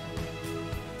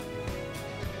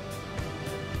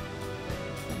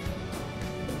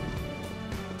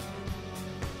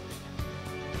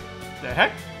 The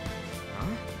heck? Huh?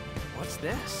 What's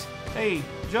this? Hey,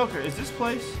 Joker, is this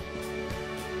place?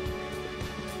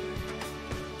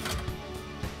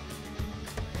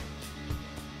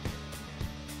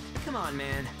 Come on,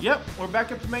 man. Yep, we're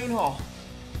back at the main hall.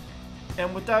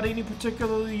 And without any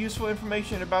particularly useful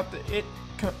information about the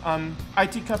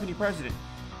IT company president.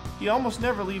 He almost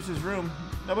never leaves his room.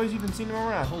 Nobody's even seen him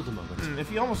around. Hold a moment. If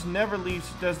he almost never leaves,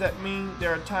 does that mean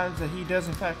there are times that he does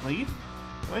in fact leave?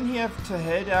 When he have to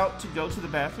head out to go to the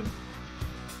bathroom?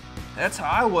 That's how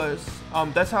I was.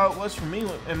 That's how it was for me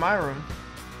in my room.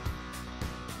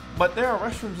 But there are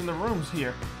restrooms in the rooms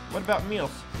here. What about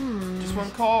meals? Just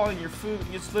one call and your food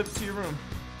gets delivered to your room.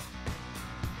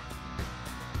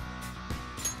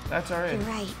 That's alright. You're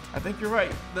right. I think you're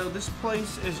right. Though this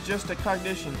place is just a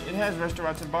cognition. It has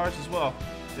restaurants and bars as well.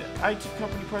 The IT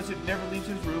company president never leaves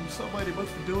his room. Somebody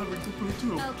must be delivering to food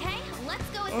too. Okay, let's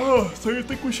go with Oh, that. so you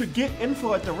think we should get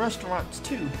info at the restaurants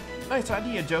too? Nice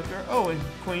idea, Joker. Oh, and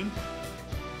Queen.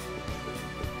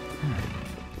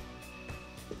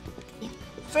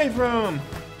 Save room!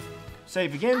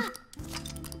 Save again?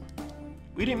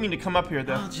 We didn't mean to come up here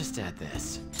though. I'll just add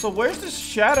this. So where's this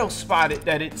shadow spotted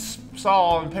that it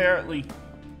saw apparently?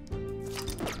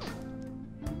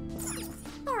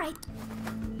 Alright.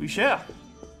 We shall.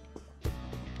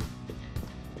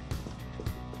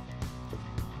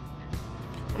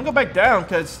 I'm gonna go back down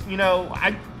because, you know,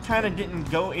 I kind of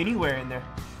didn't go anywhere in there.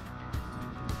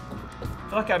 I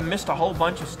feel like I missed a whole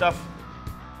bunch of stuff.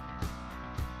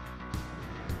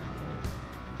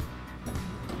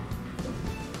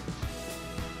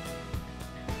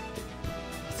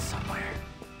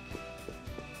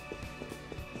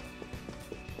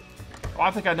 Oh,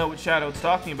 I think I know what Shadow is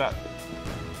talking about.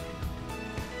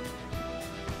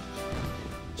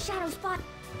 Shadow spot.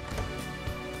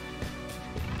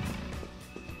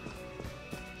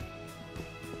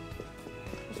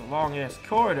 It's a long ass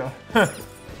corridor.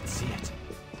 See it.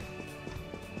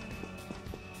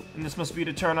 And this must be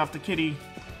to turn off the kitty.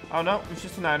 Oh no, it's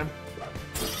just an item.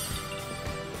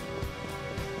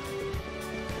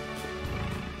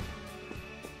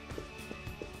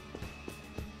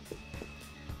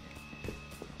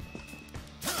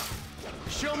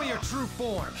 Show me your true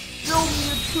form. Show me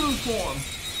your true form.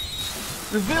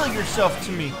 Reveal yourself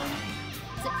to me.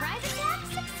 Surprise attack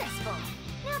successful.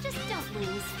 Now just don't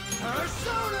lose.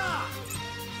 Persona!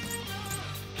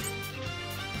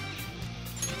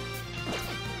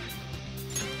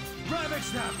 Ravage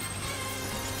them!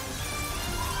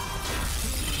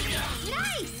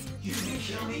 Nice! You can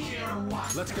kill me here or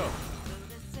what? Let's go.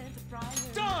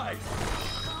 Die!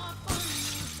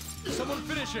 Someone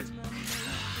finish it!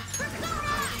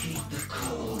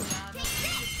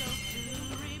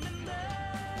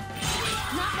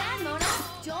 Not bad, Mona.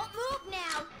 Don't move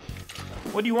now.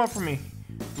 What do you want from me?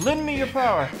 Lend me your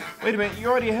power. Wait a minute, you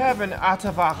already have an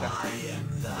Atavaka.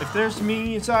 If there's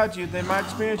me inside you, then my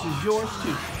experience is yours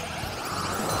too.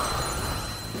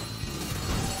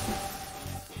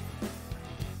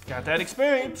 Got that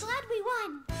experience. I'm glad we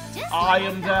won. Just I like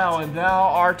am I thou, thought. and thou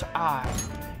art I.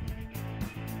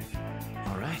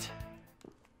 All right.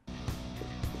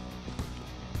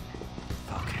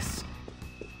 Focus.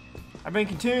 I've been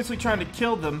continuously trying to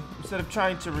kill them instead of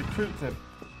trying to recruit them.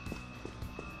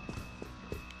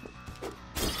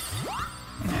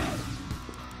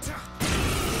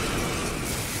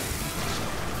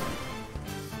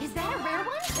 Is that a rare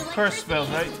one? Curse spells,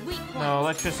 right? Electricity is weak No, point.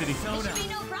 electricity. It should be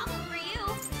no problem for you.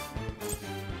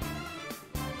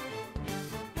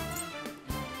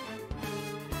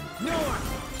 North!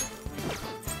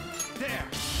 There!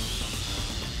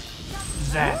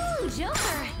 Zap. Ooh,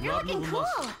 Joker, you're Not looking moving cool.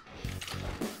 much.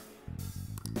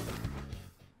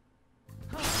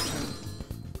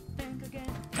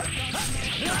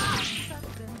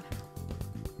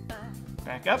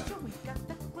 Back up.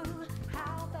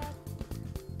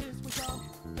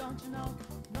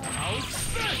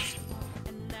 How's this?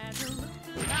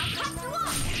 I'll cut you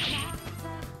off.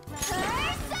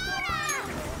 Persona!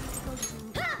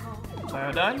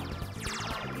 So done.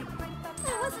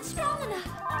 wasn't strong enough.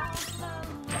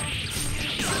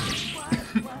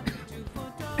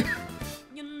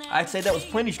 I'd say that was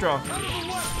plenty strong.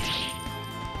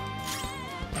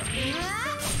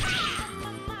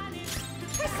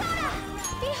 Persona!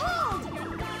 Behold!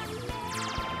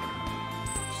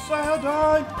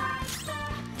 Sayadai!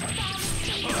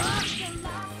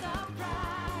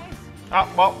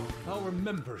 Oh, well. I'll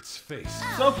remember its face.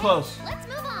 So close. Let's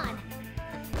move on.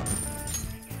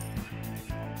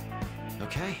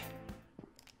 Okay.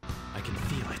 I can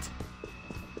feel it.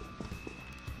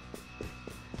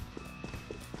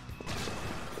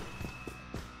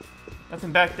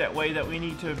 Nothing back that way that we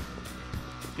need to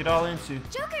get all into.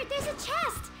 Joker, there's a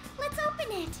chest. Let's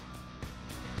open it.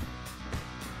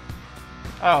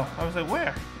 Oh, I was like,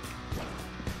 where?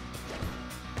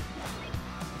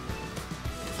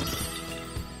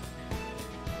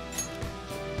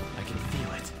 I can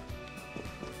feel it.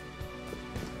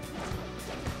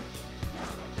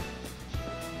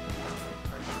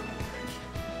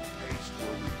 Haste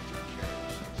will lead to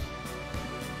carelessness.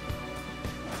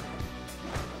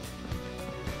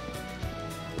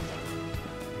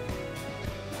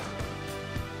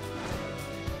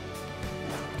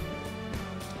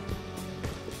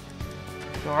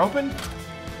 Door open,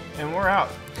 and we're out.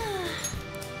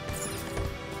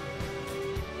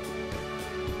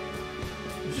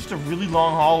 It's just a really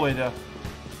long hallway, though.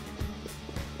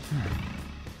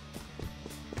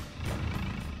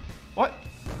 What?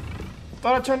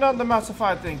 Thought I turned on the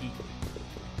mousify thingy.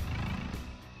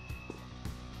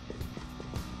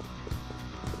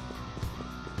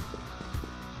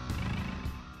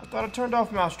 I thought I turned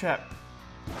off mousetrap.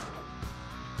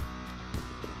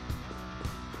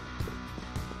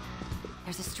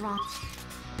 There's a strong...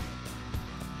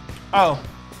 Oh.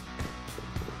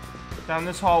 Down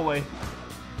this hallway. No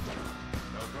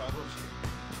problems here.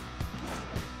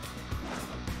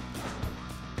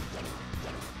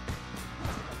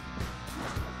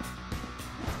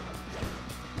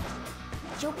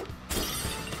 Joker.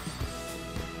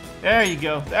 There you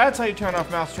go. That's how you turn off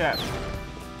mousetrap.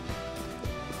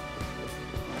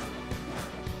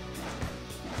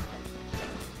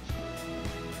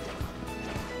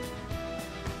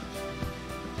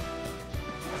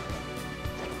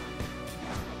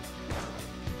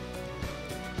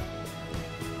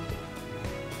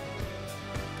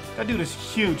 That dude is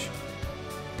huge.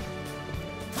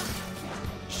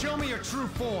 Show me your true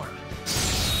form.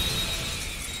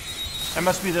 That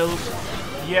must be the...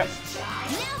 Yep. Now's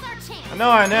our chance.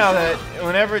 I know that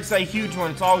whenever it's a huge one,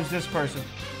 it's always this person.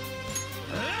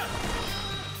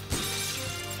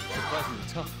 Surprisingly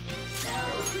tough.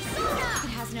 It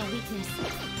has no weakness.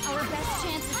 Our best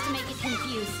chance is to make it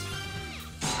confused.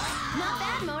 Not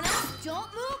bad, Mona.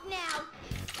 Don't move now.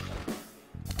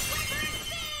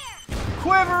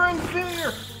 Quiver in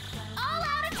fear! All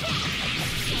out attack.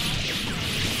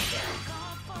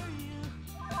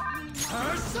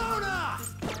 Persona!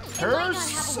 It might not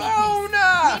have a Persona!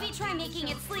 weakness. Maybe try making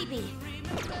it sleepy.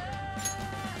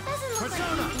 Doesn't look like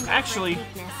anything Actually, like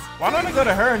weakness. why don't I go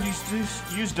to her and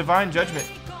use Divine Judgment?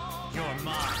 You're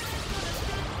mine.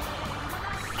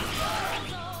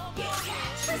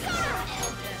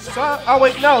 Oh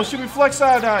wait, no, she reflects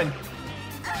iodine.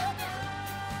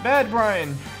 Bad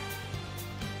Brian.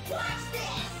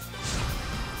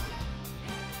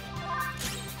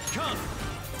 Come.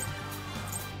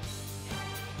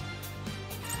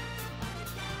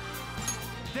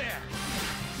 There.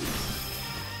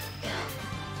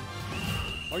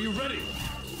 Are you ready?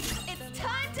 It's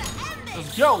time to end this.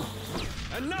 Let's go.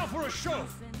 And now for a show.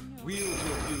 Wield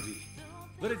your beauty.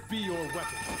 Let it be your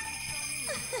weapon.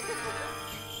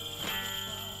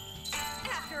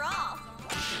 After all,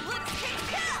 let's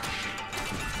take down.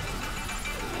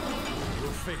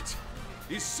 Your fate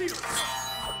is sealed.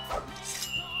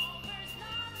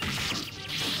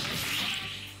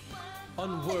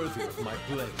 Unworthy of my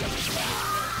blade.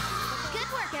 Good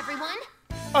work, everyone.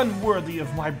 Unworthy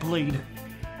of my blade.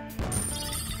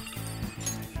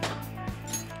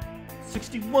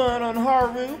 61 on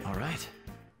Haru. All right.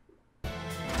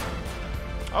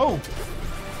 Oh.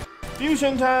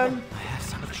 Fusion time. I have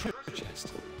some Treasure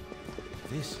chest.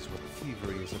 This is what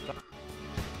thievery is about.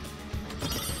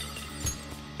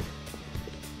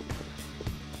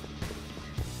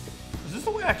 Is this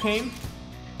the way I came?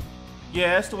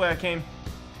 Yeah, that's the way I came.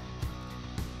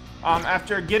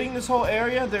 After getting this whole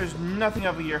area, there's nothing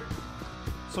over here.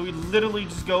 So we literally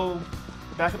just go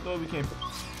back up the way we came.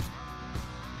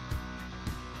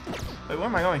 Wait, where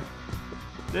am I going?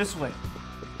 This way.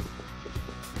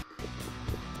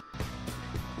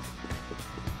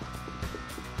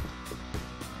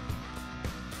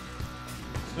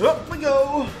 Up we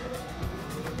go.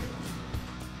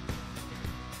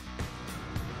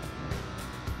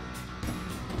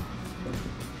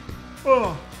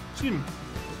 Oh, excuse me.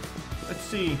 Let's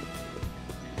see.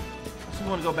 So we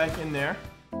want to go back in there.